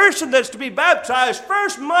that a person that's to be baptized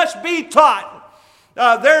first must be taught.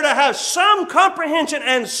 They're to have some comprehension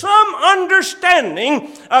and some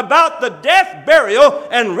understanding about the death, burial,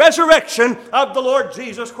 and resurrection of the Lord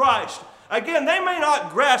Jesus Christ. Again, they may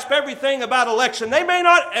not grasp everything about election. They may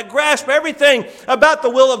not grasp everything about the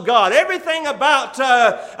will of God, everything about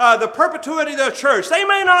the perpetuity of the church. They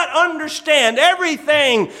may not understand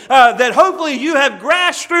everything that hopefully you have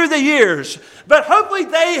grasped through the years. But hopefully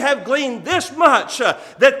they have gleaned this much,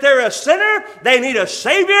 that they're a sinner, they need a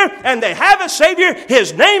Savior, and they have a Savior.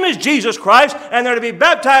 His name is Jesus Christ, and they're to be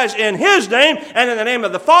baptized in His name, and in the name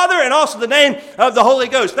of the Father, and also the name of the Holy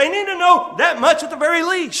Ghost. They need to know that much at the very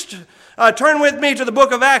least. Turn with me to the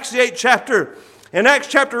book of Acts, the 8th chapter. In Acts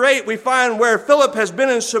chapter 8, we find where Philip has been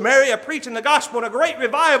in Samaria preaching the gospel, and a great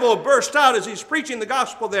revival burst out as he's preaching the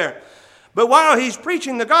gospel there. But while he's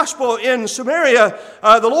preaching the gospel in Samaria,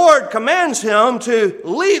 the Lord commands him to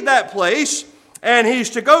leave that place, and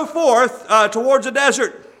he's to go forth towards the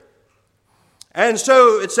desert. And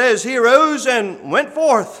so it says, he arose and went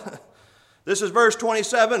forth. This is verse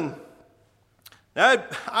 27. Now,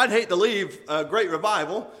 I'd hate to leave a great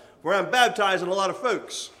revival where I'm baptizing a lot of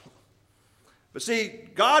folks. But see,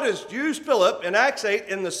 God has used Philip in Acts 8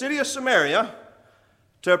 in the city of Samaria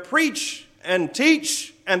to preach and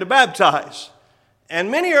teach and to baptize.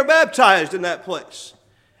 And many are baptized in that place.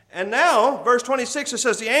 And now, verse 26, it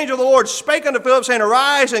says, the angel of the Lord spake unto Philip, saying,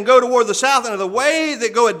 arise and go toward the south into the way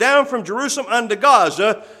that goeth down from Jerusalem unto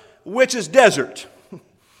Gaza, which is desert.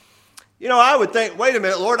 You know, I would think, wait a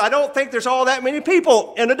minute, Lord, I don't think there's all that many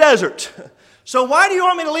people in the desert. So why do you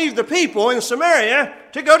want me to leave the people in Samaria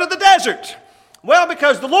to go to the desert? Well,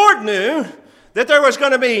 because the Lord knew that there was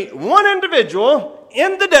going to be one individual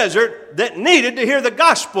in the desert that needed to hear the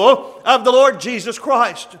gospel of the Lord Jesus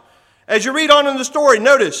Christ. As you read on in the story,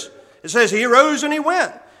 notice, it says, he arose and he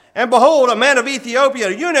went. And behold, a man of Ethiopia,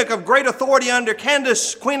 a eunuch of great authority under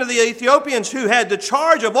Candace, queen of the Ethiopians, who had the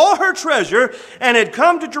charge of all her treasure and had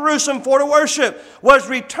come to Jerusalem for to worship, was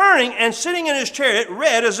returning and sitting in his chariot,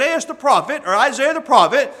 read Isaiah the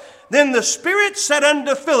prophet. Then the Spirit said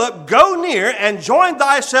unto Philip, go near and join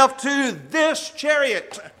thyself to this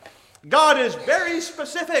chariot. God is very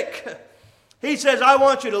specific. He says, I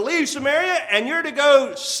want you to leave Samaria and you're to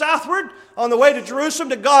go southward on the way to Jerusalem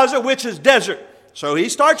to Gaza, which is desert. So he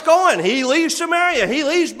starts going. He leaves Samaria. He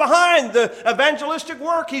leaves behind the evangelistic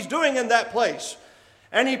work he's doing in that place.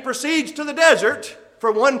 And he proceeds to the desert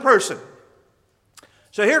for one person.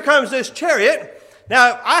 So here comes this chariot.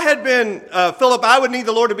 Now, I had been, Philip, I would need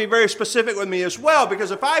the Lord to be very specific with me as well,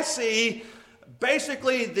 because if I see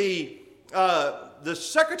basically the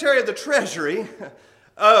Secretary of the Treasury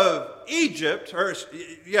of Egypt,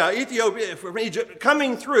 Ethiopia from Egypt,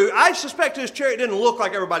 coming through, I suspect his chariot didn't look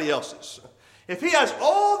like everybody else's. If he has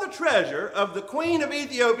all the treasure of the Queen of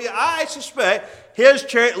Ethiopia, I suspect his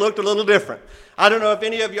chariot looked a little different. I don't know if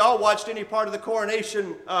any of y'all watched any part of the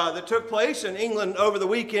coronation that took place in England over the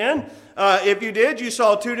weekend. If you did, you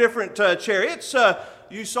saw two different chariots.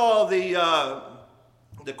 You saw the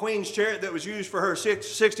Queen's chariot that was used for her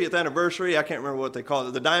 60th anniversary. I can't remember what they called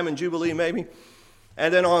it, the Diamond Jubilee maybe.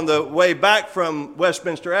 And then on the way back from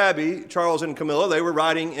Westminster Abbey, Charles and Camilla, they were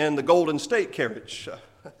riding in the Golden State carriage.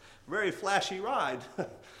 Very flashy ride.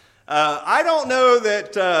 I don't know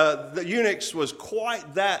that the eunuch's was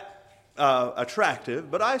quite that attractive,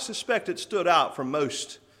 but I suspect it stood out from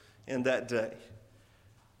most in that day.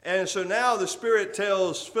 And so now the Spirit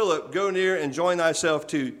tells Philip, go near and join thyself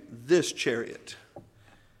to this chariot.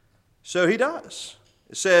 So he does.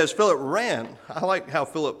 It says Philip ran. I like how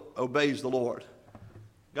Philip obeys the Lord.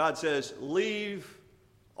 God says, leave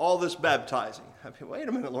all this baptizing. Wait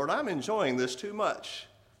a minute, Lord, I'm enjoying this too much.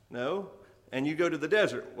 No, and you go to the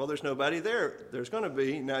desert. Well, there's nobody there. There's going to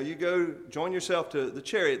be. Now you go join yourself to the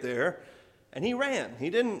chariot there, And he ran. He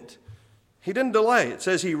didn't delay. It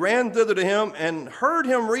says he ran thither to him and heard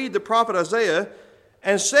him read the prophet Isaiah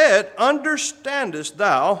and said, Understandest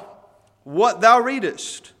thou what thou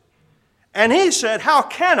readest? And he said, How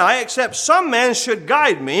can I, except some man should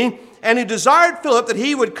guide me? And he desired Philip that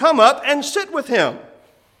he would come up and sit with him.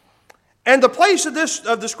 And the place of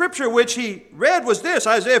the scripture which he read was this,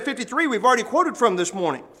 Isaiah 53, we've already quoted from this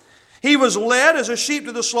morning. He was led as a sheep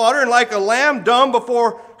to the slaughter, and like a lamb dumb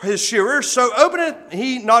before his shearers, so openeth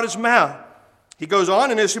he not his mouth. He goes on,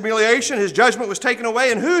 in his humiliation, his judgment was taken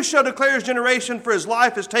away, and who shall declare his generation, for his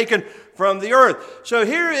life is taken from the earth. So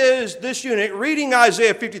here is this eunuch reading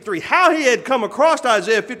Isaiah 53. How he had come across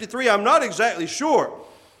Isaiah 53, I'm not exactly sure.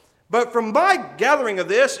 But from my gathering of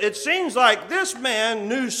this, it seems like this man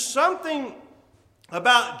knew something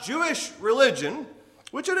about Jewish religion,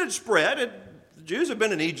 which it had spread. The Jews had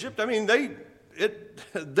been in Egypt. I mean,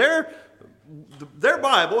 their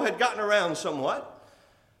Bible had gotten around somewhat.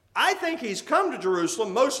 I think he's come to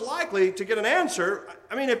Jerusalem most likely to get an answer.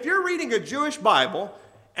 I mean, if you're reading a Jewish Bible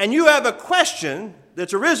and you have a question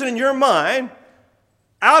that's arisen in your mind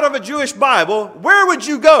out of a Jewish Bible, where would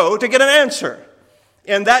you go to get an answer?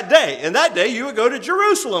 In that day, you would go to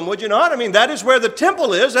Jerusalem, would you not? I mean, that is where the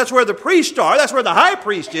temple is. That's where the priests are. That's where the high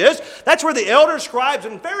priest is. That's where the elders, scribes,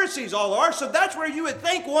 and Pharisees all are. So that's where you would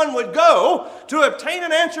think one would go to obtain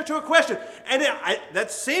an answer to a question. And that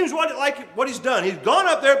seems what he's done. He's gone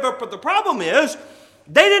up there, but the problem is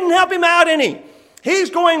they didn't help him out any.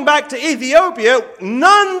 He's going back to Ethiopia,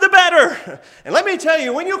 none the better. And let me tell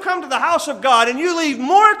you, when you come to the house of God and you leave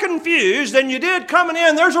more confused than you did coming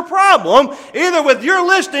in, there's a problem either with your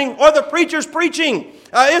listening or the preacher's preaching.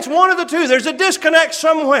 It's one of the two. There's a disconnect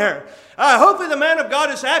somewhere. Hopefully the man of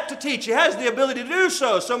God is apt to teach. He has the ability to do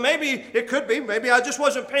so. So maybe it could be, maybe I just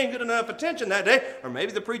wasn't paying good enough attention that day, or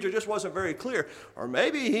maybe the preacher just wasn't very clear, or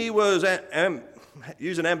maybe he was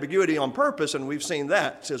using ambiguity on purpose, and we've seen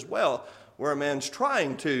that as well, where a man's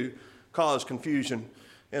trying to cause confusion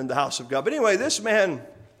in the house of God. But anyway, this man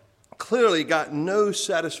clearly got no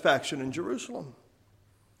satisfaction in Jerusalem.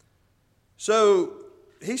 So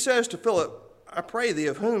he says to Philip, I pray thee,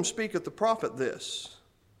 of whom speaketh the prophet this?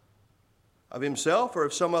 Of himself or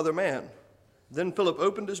of some other man? Then Philip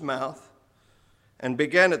opened his mouth and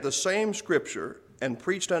began at the same scripture and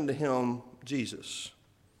preached unto him Jesus.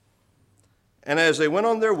 And as they went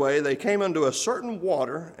on their way, they came unto a certain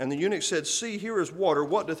water, and the eunuch said, See, here is water.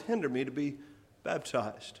 What doth hinder me to be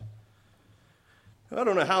baptized? I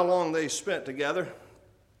don't know how long they spent together.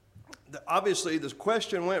 Obviously, this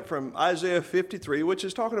question went from Isaiah 53, which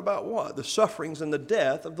is talking about what? The sufferings and the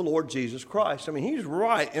death of the Lord Jesus Christ. I mean, he's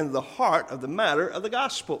right in the heart of the matter of the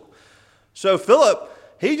gospel. So Philip,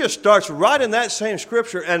 he just starts right in that same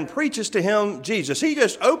scripture and preaches to him Jesus. He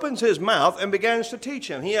just opens his mouth and begins to teach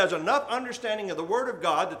him. He has enough understanding of the Word of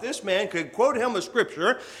God that this man could quote him a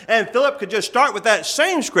scripture, and Philip could just start with that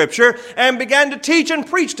same scripture and began to teach and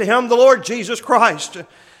preach to him the Lord Jesus Christ.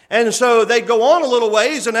 And so they go on a little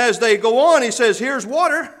ways, and as they go on, he says, Here's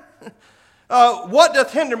water. What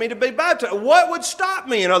doth hinder me to be baptized? What would stop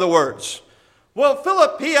me, in other words? Well,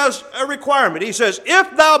 Philip, he has a requirement. He says,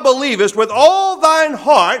 If thou believest with all thine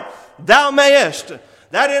heart, thou mayest.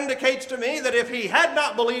 That indicates to me that if he had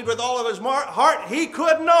not believed with all of his heart, he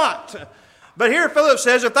could not. But here Philip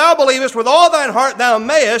says, If thou believest with all thine heart, thou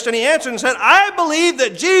mayest. And he answered and said, I believe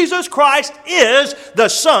that Jesus Christ is the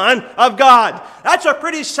Son of God. That's a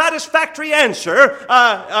pretty satisfactory answer,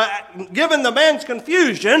 given the man's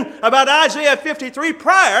confusion about Isaiah 53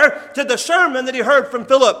 prior to the sermon that he heard from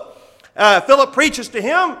Philip. Philip preaches to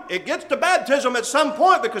him. It gets to baptism at some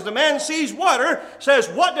point because the man sees water, says,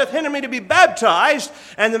 What doth hinder me to be baptized?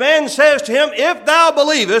 And the man says to him, If thou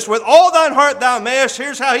believest with all thine heart thou mayest.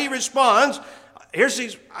 Here's how he responds. He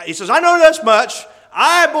says, I know this much.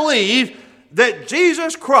 I believe that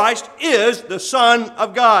Jesus Christ is the Son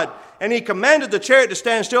of God. And he commanded the chariot to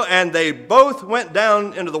stand still, and they both went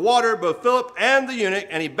down into the water, both Philip and the eunuch,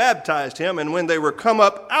 and he baptized him. And when they were come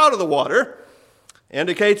up out of the water,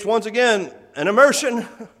 indicates once again an immersion.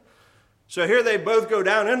 So here they both go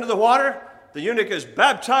down into the water. The eunuch is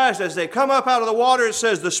baptized. As they come up out of the water, it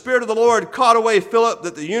says, The Spirit of the Lord caught away Philip,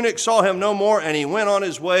 that the eunuch saw him no more, and he went on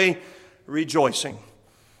his way rejoicing.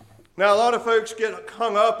 Now, a lot of folks get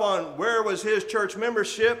hung up on where was his church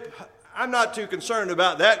membership. I'm not too concerned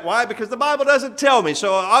about that. Why? Because the Bible doesn't tell me,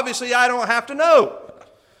 so obviously I don't have to know.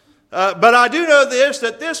 But I do know this,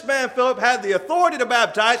 that this man Philip had the authority to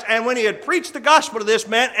baptize, and when he had preached the gospel to this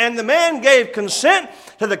man, and the man gave consent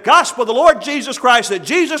to the gospel of the Lord Jesus Christ, that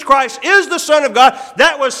Jesus Christ is the Son of God,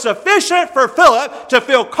 that was sufficient for Philip to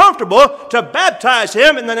feel comfortable to baptize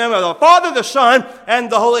him in the name of the Father, the Son, and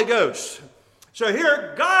the Holy Ghost. So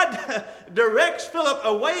here, God directs Philip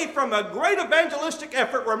away from a great evangelistic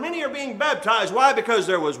effort where many are being baptized. Why? Because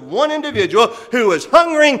there was one individual who was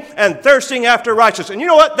hungering and thirsting after righteousness. And you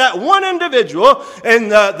know what? That one individual in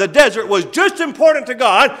the desert was just important to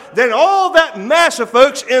God than all that mass of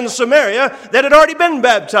folks in Samaria that had already been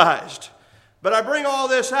baptized. But I bring all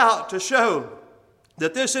this out to show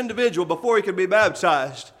that this individual, before he could be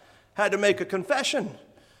baptized, had to make a confession.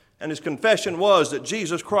 And his confession was that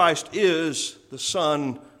Jesus Christ is the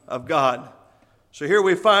Son of God. So here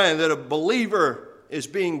we find that a believer is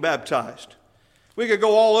being baptized. We could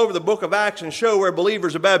go all over the book of Acts and show where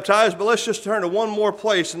believers are baptized, but let's just turn to one more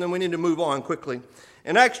place and then we need to move on quickly.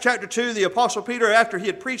 In Acts chapter 2, the Apostle Peter, after he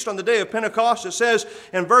had preached on the day of Pentecost, it says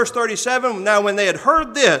in verse 37, "Now when they had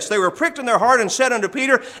heard this, they were pricked in their heart and said unto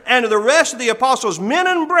Peter and to the rest of the apostles, Men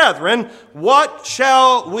and brethren, what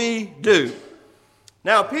shall we do?"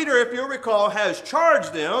 Now, Peter, if you'll recall, has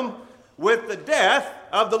charged them with the death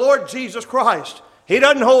of the Lord Jesus Christ. He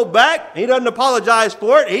doesn't hold back. He doesn't apologize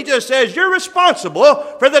for it. He just says, you're responsible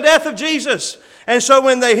for the death of Jesus. And so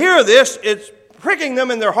when they hear this, it's pricking them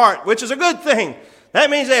in their heart, which is a good thing. That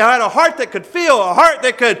means they had a heart that could feel, a heart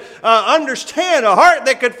that could understand, a heart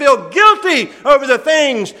that could feel guilty over the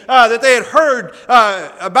things that they had heard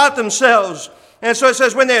about themselves. And so it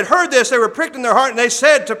says, when they had heard this, they were pricked in their heart, and they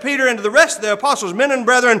said to Peter and to the rest of the apostles, Men and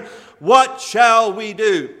brethren, what shall we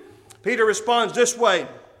do? Peter responds this way.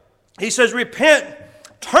 He says, repent,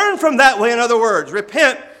 turn from that way, in other words,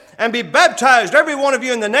 repent and be baptized, every one of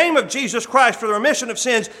you, in the name of Jesus Christ for the remission of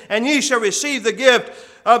sins, and ye shall receive the gift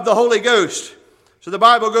of the Holy Ghost. So the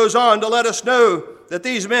Bible goes on to let us know that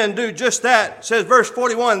these men do just that. It says, verse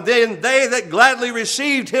 41, Then they that gladly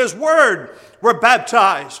received his word were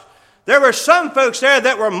baptized. There were some folks there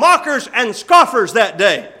that were mockers and scoffers that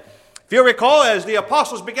day. If you recall, as the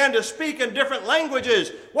apostles began to speak in different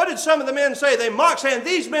languages, what did some of the men say? They mocked, saying,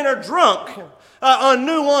 these men are drunk on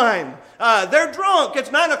new wine. They're drunk.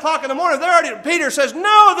 It's 9 o'clock in the morning. Peter says,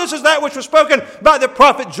 no, this is that which was spoken by the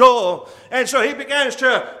prophet Joel. And so he begins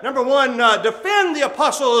to, number one, defend the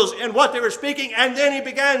apostles in what they were speaking, and then he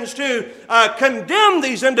begins to condemn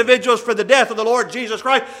these individuals for the death of the Lord Jesus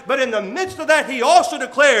Christ. But in the midst of that, he also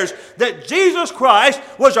declares that Jesus Christ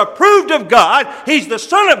was approved of God. He's the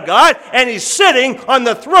Son of God, and he's sitting on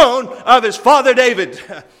the throne of his father David.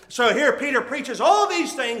 So here Peter preaches all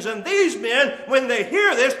these things, and these men, when they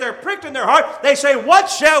hear this, they're pricked in their heart. They say, what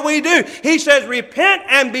shall we do? He says, repent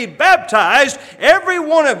and be baptized, every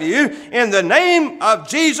one of you, in the name of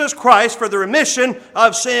Jesus Christ for the remission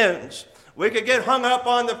of sins. We could get hung up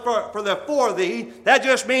on for thee. That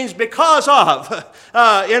just means because of.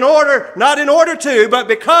 Not in order to, but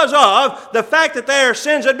because of the fact that their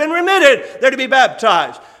sins had been remitted, they're to be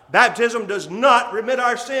baptized. Baptism does not remit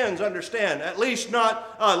our sins, understand, at least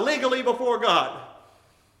not legally before God.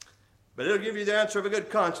 But it'll give you the answer of a good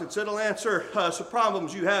conscience. It'll answer some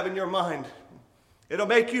problems you have in your mind. It'll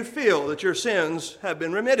make you feel that your sins have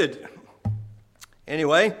been remitted.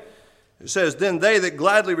 Anyway, it says, then they that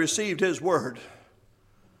gladly received his word.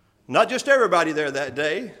 Not just everybody there that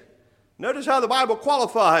day. Notice how the Bible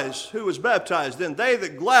qualifies who was baptized. Then they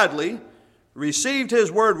that gladly received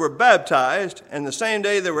his word were baptized, and the same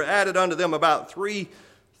day there were added unto them about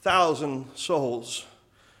 3,000 souls.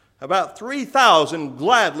 About 3,000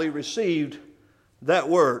 gladly received that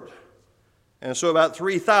word. And so about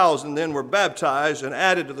 3,000 then were baptized and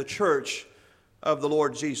added to the church of the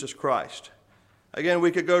Lord Jesus Christ. Again,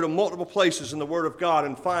 we could go to multiple places in the Word of God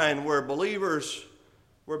and find where believers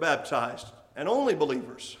were baptized, and only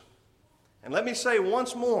believers. And let me say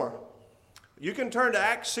once more, you can turn to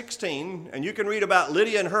Acts 16, and you can read about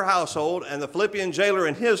Lydia and her household and the Philippian jailer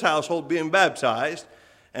and his household being baptized.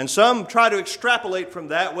 And some try to extrapolate from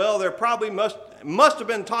that. Well, there probably must have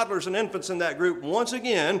been toddlers and infants in that group. Once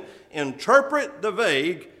again, interpret the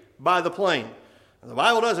vague by the plain. If the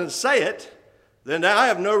Bible doesn't say it, then I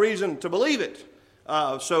have no reason to believe it.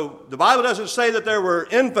 So the Bible doesn't say that there were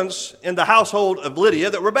infants in the household of Lydia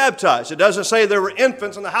that were baptized. It doesn't say there were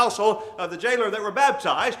infants in the household of the jailer that were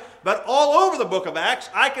baptized. But all over the book of Acts,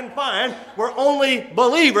 I can find where only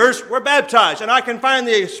believers were baptized. And I can find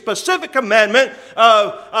the specific commandment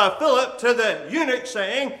of Philip to the eunuch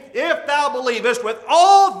saying, if thou believest with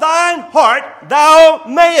all thine heart, thou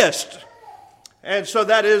mayest. And so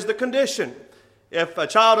that is the condition. If a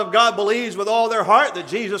child of God believes with all their heart that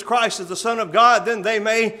Jesus Christ is the Son of God, then they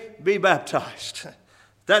may be baptized.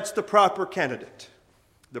 That's the proper candidate.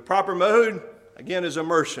 The proper mode, again, is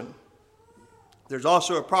immersion. There's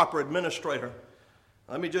also a proper administrator.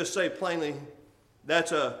 Let me just say plainly,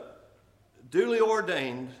 that's a duly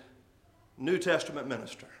ordained New Testament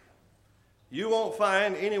minister. You won't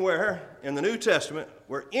find anywhere in the New Testament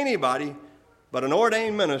where anybody but an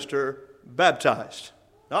ordained minister baptized.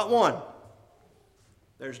 Not one.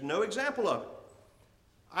 There's no example of it.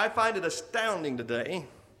 I find it astounding today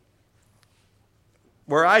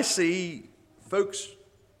where I see folks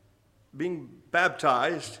being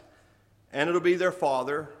baptized, and it'll be their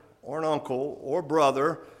father or an uncle or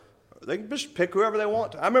brother. They can just pick whoever they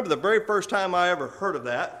want to. I remember the very first time I ever heard of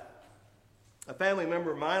that. A family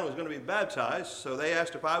member of mine was going to be baptized, so they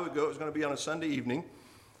asked if I would go. It was going to be on a Sunday evening.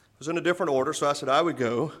 It was in a different order, so I said I would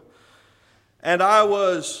go. And I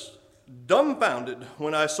was dumbfounded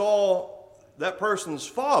when I saw that person's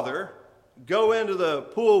father go into the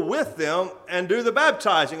pool with them and do the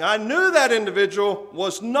baptizing. I knew that individual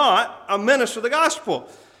was not a minister of the gospel.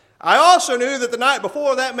 I also knew that the night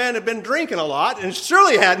before that man had been drinking a lot and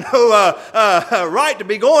surely had no right to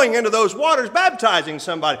be going into those waters baptizing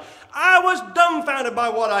somebody. I was dumbfounded by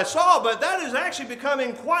what I saw, but that is actually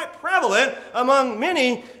becoming quite prevalent among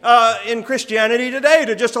many in Christianity today,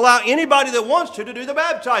 to just allow anybody that wants to do the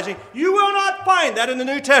baptizing. You will not find that in the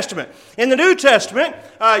New Testament. In the New Testament,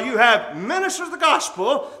 you have ministers of the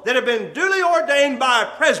gospel that have been duly ordained by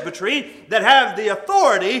a presbytery that have the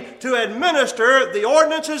authority to administer the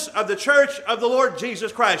ordinances of the church of the Lord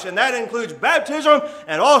Jesus Christ, and that includes baptism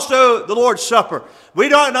and also the Lord's Supper. We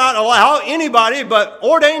do not allow anybody but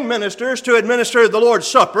ordained ministers to administer the Lord's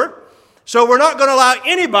Supper. So we're not going to allow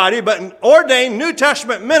anybody but ordained New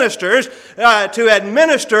Testament ministers to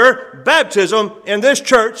administer baptism in this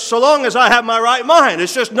church so long as I have my right mind.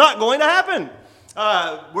 It's just not going to happen.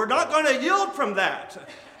 We're not going to yield from that.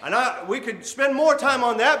 And we could spend more time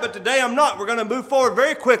on that, but today I'm not. We're going to move forward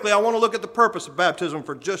very quickly. I want to look at the purpose of baptism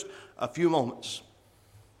for just a few moments.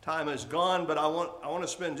 Time is gone, but I want to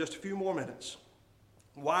spend just a few more minutes.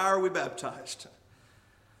 Why are we baptized?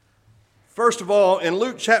 First of all, in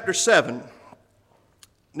Luke chapter 7,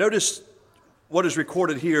 notice what is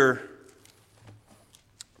recorded here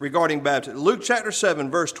regarding baptism. Luke chapter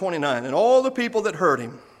 7, verse 29. And all the people that heard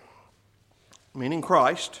him, meaning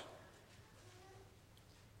Christ,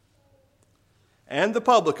 and the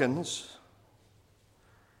publicans,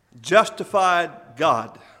 justified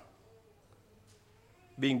God,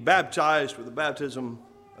 being baptized with the baptism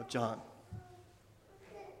of John.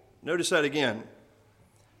 Notice that again.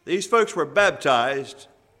 These folks were baptized,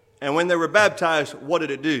 and when they were baptized, what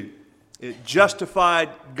did it do? It justified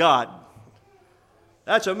God.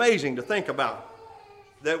 That's amazing to think about.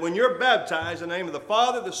 That when you're baptized in the name of the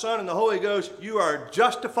Father, the Son, and the Holy Ghost, you are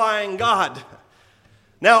justifying God.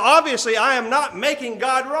 Now, obviously, I am not making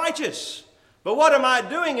God righteous. But what am I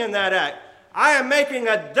doing in that act? I am making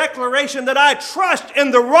a declaration that I trust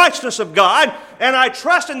in the righteousness of God, and I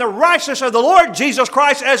trust in the righteousness of the Lord Jesus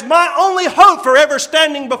Christ as my only hope for ever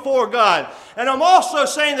standing before God. And I'm also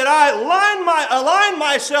saying that I align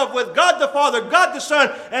myself with God the Father, God the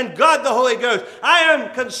Son, and God the Holy Ghost. I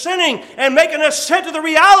am consenting and making assent to the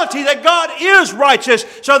reality that God is righteous.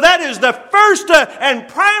 So that is the first and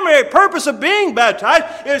primary purpose of being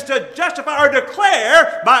baptized, is to justify or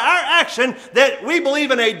declare by our action that we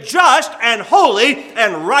believe in a just and holy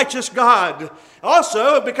and righteous God.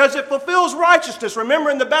 Also, because it fulfills righteousness. Remember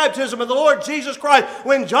in the baptism of the Lord Jesus Christ,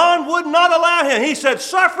 when John would not allow him, he said,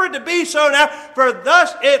 "Suffer it to be so now, for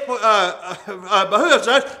thus it behooves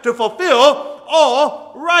us to fulfill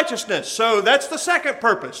all righteousness." So that's the second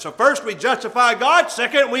purpose. So first we justify God.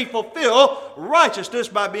 Second, we fulfill righteousness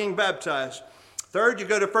by being baptized. Third, you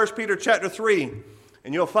go to 1 Peter chapter 3,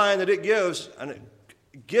 and you'll find that it gives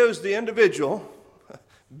the individual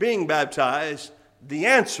being baptized the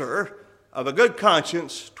answer of a good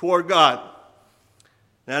conscience toward God.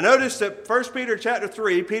 Now notice that 1 Peter chapter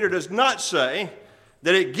 3, Peter does not say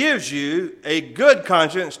that it gives you a good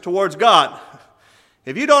conscience towards God.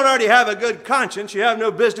 If you don't already have a good conscience, you have no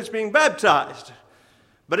business being baptized.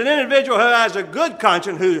 But an individual who has a good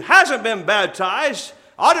conscience, who hasn't been baptized,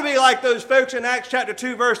 ought to be like those folks in Acts chapter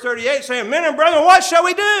 2, verse 38, saying, "Men and brethren, what shall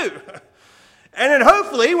we do?" And then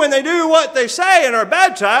hopefully when they do what they say and are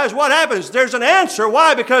baptized, what happens? There's an answer.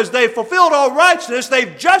 Why? Because they've fulfilled all righteousness.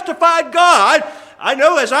 They've justified God. I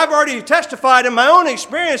know, as I've already testified in my own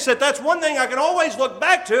experience, that that's one thing I can always look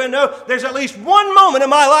back to and know there's at least one moment in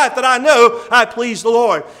my life that I know I please the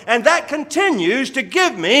Lord. And that continues to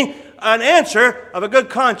give me an answer of a good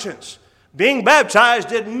conscience. Being baptized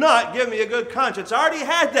did not give me a good conscience. I already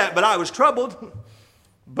had that, but I was troubled.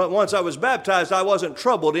 But once I was baptized, I wasn't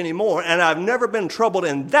troubled anymore, and I've never been troubled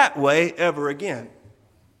in that way ever again.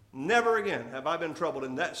 Never again have I been troubled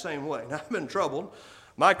in that same way. Now, I've been troubled.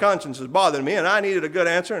 My conscience is bothering me, and I needed a good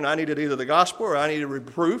answer, and I needed either the gospel or I needed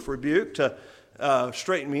rebuke to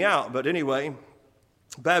straighten me out. But anyway,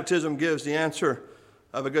 Baptism gives the answer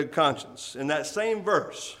of a good conscience. In that same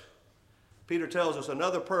verse, Peter tells us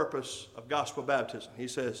another purpose of gospel baptism. He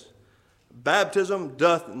says, baptism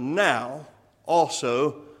doth now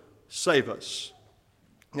also save us.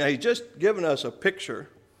 Now, he's just given us a picture.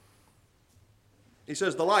 He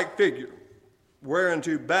says, the like figure,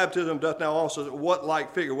 whereunto baptism doth now also, what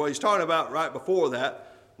like figure? Well, he's talking about right before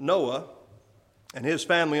that, Noah and his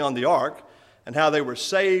family on the ark, and how they were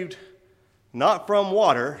saved not from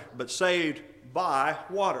water, but saved by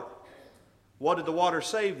water. What did the water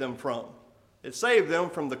save them from? It saved them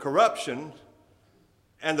from the corruption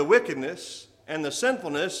and the wickedness and the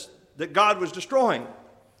sinfulness that God was destroying.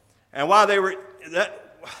 And while they were,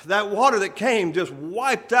 that water that came just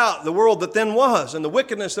wiped out the world that then was and the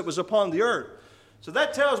wickedness that was upon the earth. So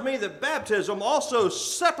that tells me that baptism also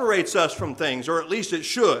separates us from things, or at least it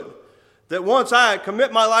should. That once I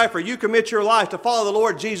commit my life, or you commit your life to follow the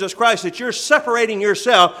Lord Jesus Christ, that you're separating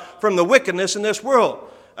yourself from the wickedness in this world.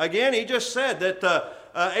 Again, he just said that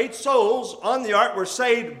 8 souls on the ark were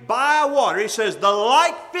saved by water. He says, the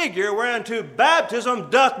like figure whereunto baptism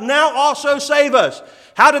doth now also save us.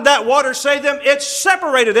 How did that water save them? It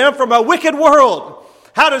separated them from a wicked world.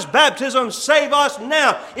 How does baptism save us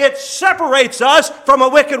now? It separates us from a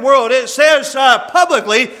wicked world. It says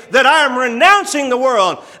publicly that I am renouncing the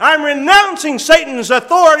world. I'm renouncing Satan's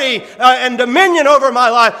authority and dominion over my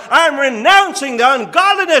life. I'm renouncing the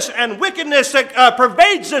ungodliness and wickedness that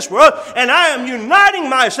pervades this world, and I am uniting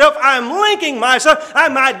myself. I'm linking myself.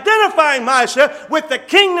 I'm identifying myself with the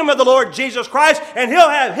kingdom of the Lord Jesus Christ, and He'll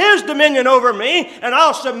have His dominion over me, and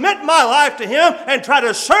I'll submit my life to Him and try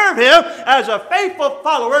to serve Him as a faithful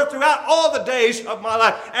follower throughout all the days of my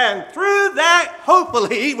life. And through that,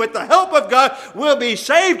 hopefully, with the help of God, we'll be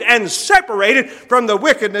saved and separated from the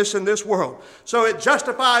wickedness in this world. So it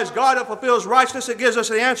justifies God, it fulfills righteousness, it gives us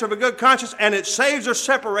the answer of a good conscience, and it saves or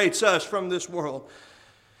separates us from this world.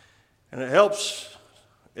 And it helps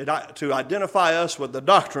to identify us with the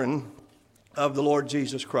doctrine of the Lord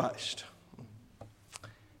Jesus Christ.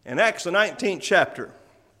 In Acts the 19th chapter,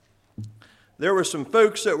 there were some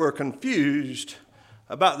folks that were confused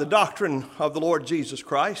about the doctrine of the Lord Jesus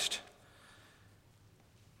Christ.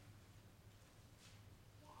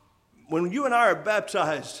 When you and I are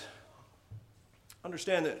baptized,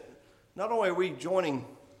 understand that not only are we joining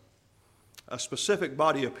a specific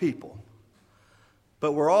body of people,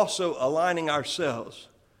 but we're also aligning ourselves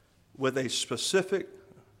with a specific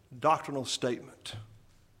doctrinal statement.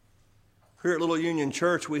 Here at Little Union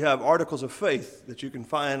Church, we have articles of faith that you can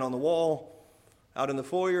find on the wall, out in the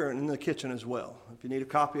foyer, and in the kitchen as well. If you need a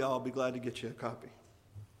copy, I'll be glad to get you a copy.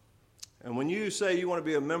 And when you say you want to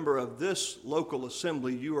be a member of this local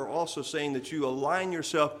assembly, you are also saying that you align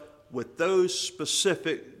yourself with those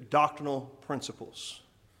specific doctrinal principles.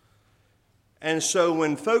 And so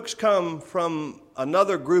when folks come from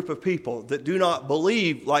another group of people that do not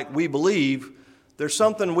believe like we believe, there's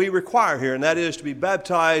something we require here, and that is to be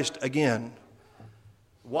baptized again.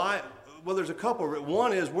 Why? Well, there's a couple.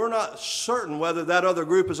 One is we're not certain whether that other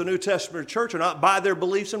group is a New Testament church or not by their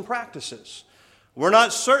beliefs and practices. We're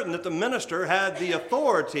not certain that the minister had the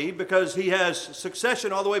authority because he has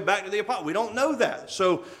succession all the way back to the apostle. We don't know that.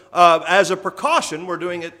 So as a precaution, we're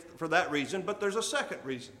doing it for that reason. But there's a second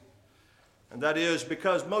reason. And that is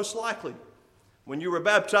because most likely when you were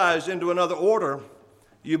baptized into another order,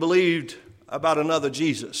 you believed about another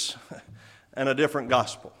Jesus and a different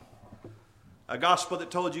gospel. A gospel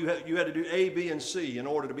that told you you had to do A, B, and C in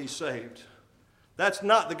order to be saved. That's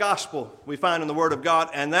not the gospel we find in the Word of God,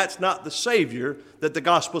 and that's not the Savior that the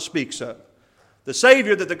gospel speaks of. The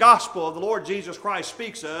Savior that the gospel of the Lord Jesus Christ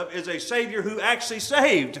speaks of is a Savior who actually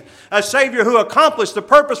saved, a Savior who accomplished the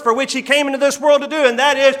purpose for which He came into this world to do, and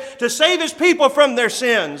that is to save His people from their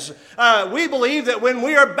sins. We believe that when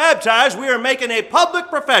we are baptized, we are making a public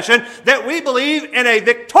profession that we believe in a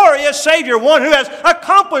victorious Savior, one who has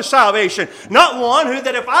accomplished salvation, not one who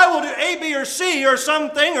that if I will do A, B, or C or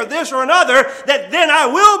something or this or another, that then I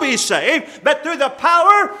will be saved, but through the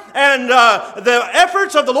power and the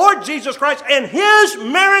efforts of the Lord Jesus Christ and His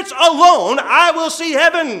merits alone, I will see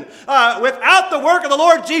heaven. Without the work of the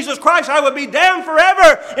Lord Jesus Christ, I would be damned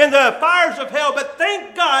forever in the fires of hell. But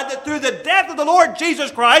thank God that through the death of the Lord Jesus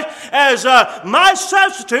Christ, as my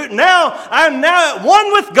substitute, now I'm now at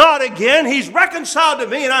one with God again. He's reconciled to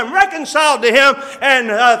me, and I'm reconciled to Him. And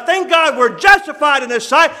thank God we're justified in His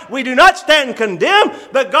sight. We do not stand condemned,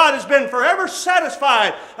 but God has been forever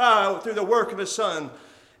satisfied through the work of His Son.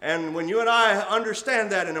 And when you and I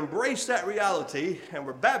understand that and embrace that reality, and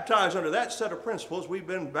we're baptized under that set of principles, we've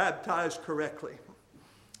been baptized correctly.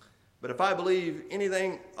 But if I believe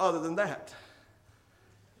anything other than that,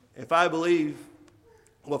 if I believe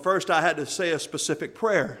Well, first I had to say a specific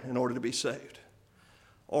prayer in order to be saved.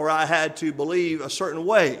 Or I had to believe a certain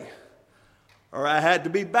way. Or I had to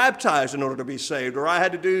be baptized in order to be saved. Or I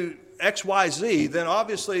had to do X, Y, Z. Then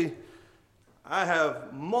obviously I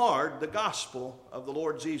have marred the gospel of the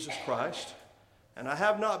Lord Jesus Christ. And I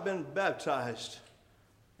have not been baptized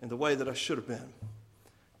in the way that I should have been.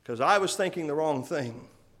 Because I was thinking the wrong thing.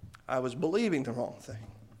 I was believing the wrong thing.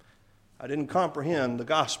 I didn't comprehend the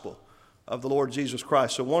gospel of the Lord Jesus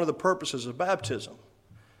Christ. So one of the purposes of baptism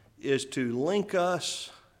is to link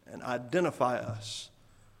us and identify us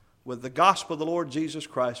with the gospel of the Lord Jesus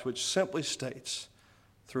Christ, which simply states,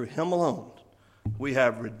 through him alone, we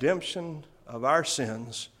have redemption of our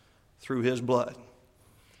sins through his blood.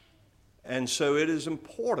 And so it is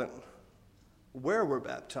important where we're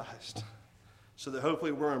baptized, so that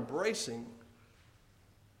hopefully we're embracing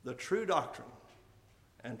the true doctrine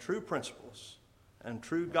and true principles and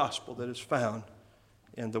true gospel that is found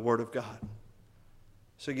in the Word of God.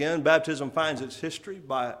 So again, baptism finds its history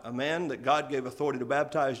by a man that God gave authority to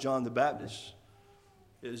baptize, John the Baptist.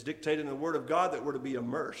 It is dictated in the Word of God that we're to be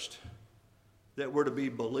immersed, that we're to be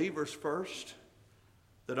believers first,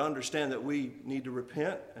 that understand that we need to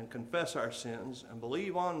repent and confess our sins and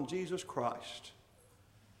believe on Jesus Christ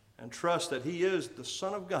and trust that he is the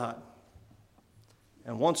Son of God.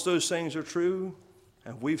 And once those things are true,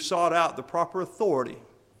 and we've sought out the proper authority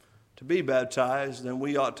to be baptized, then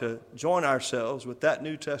we ought to join ourselves with that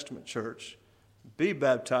New Testament church, be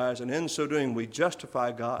baptized, and in so doing we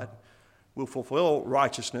justify God, we'll fulfill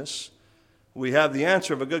righteousness, we have the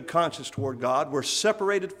answer of a good conscience toward God, we're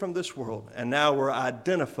separated from this world, and now we're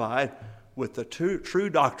identified with the true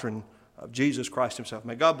doctrine of Jesus Christ himself.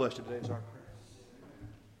 May God bless you today as our prayer.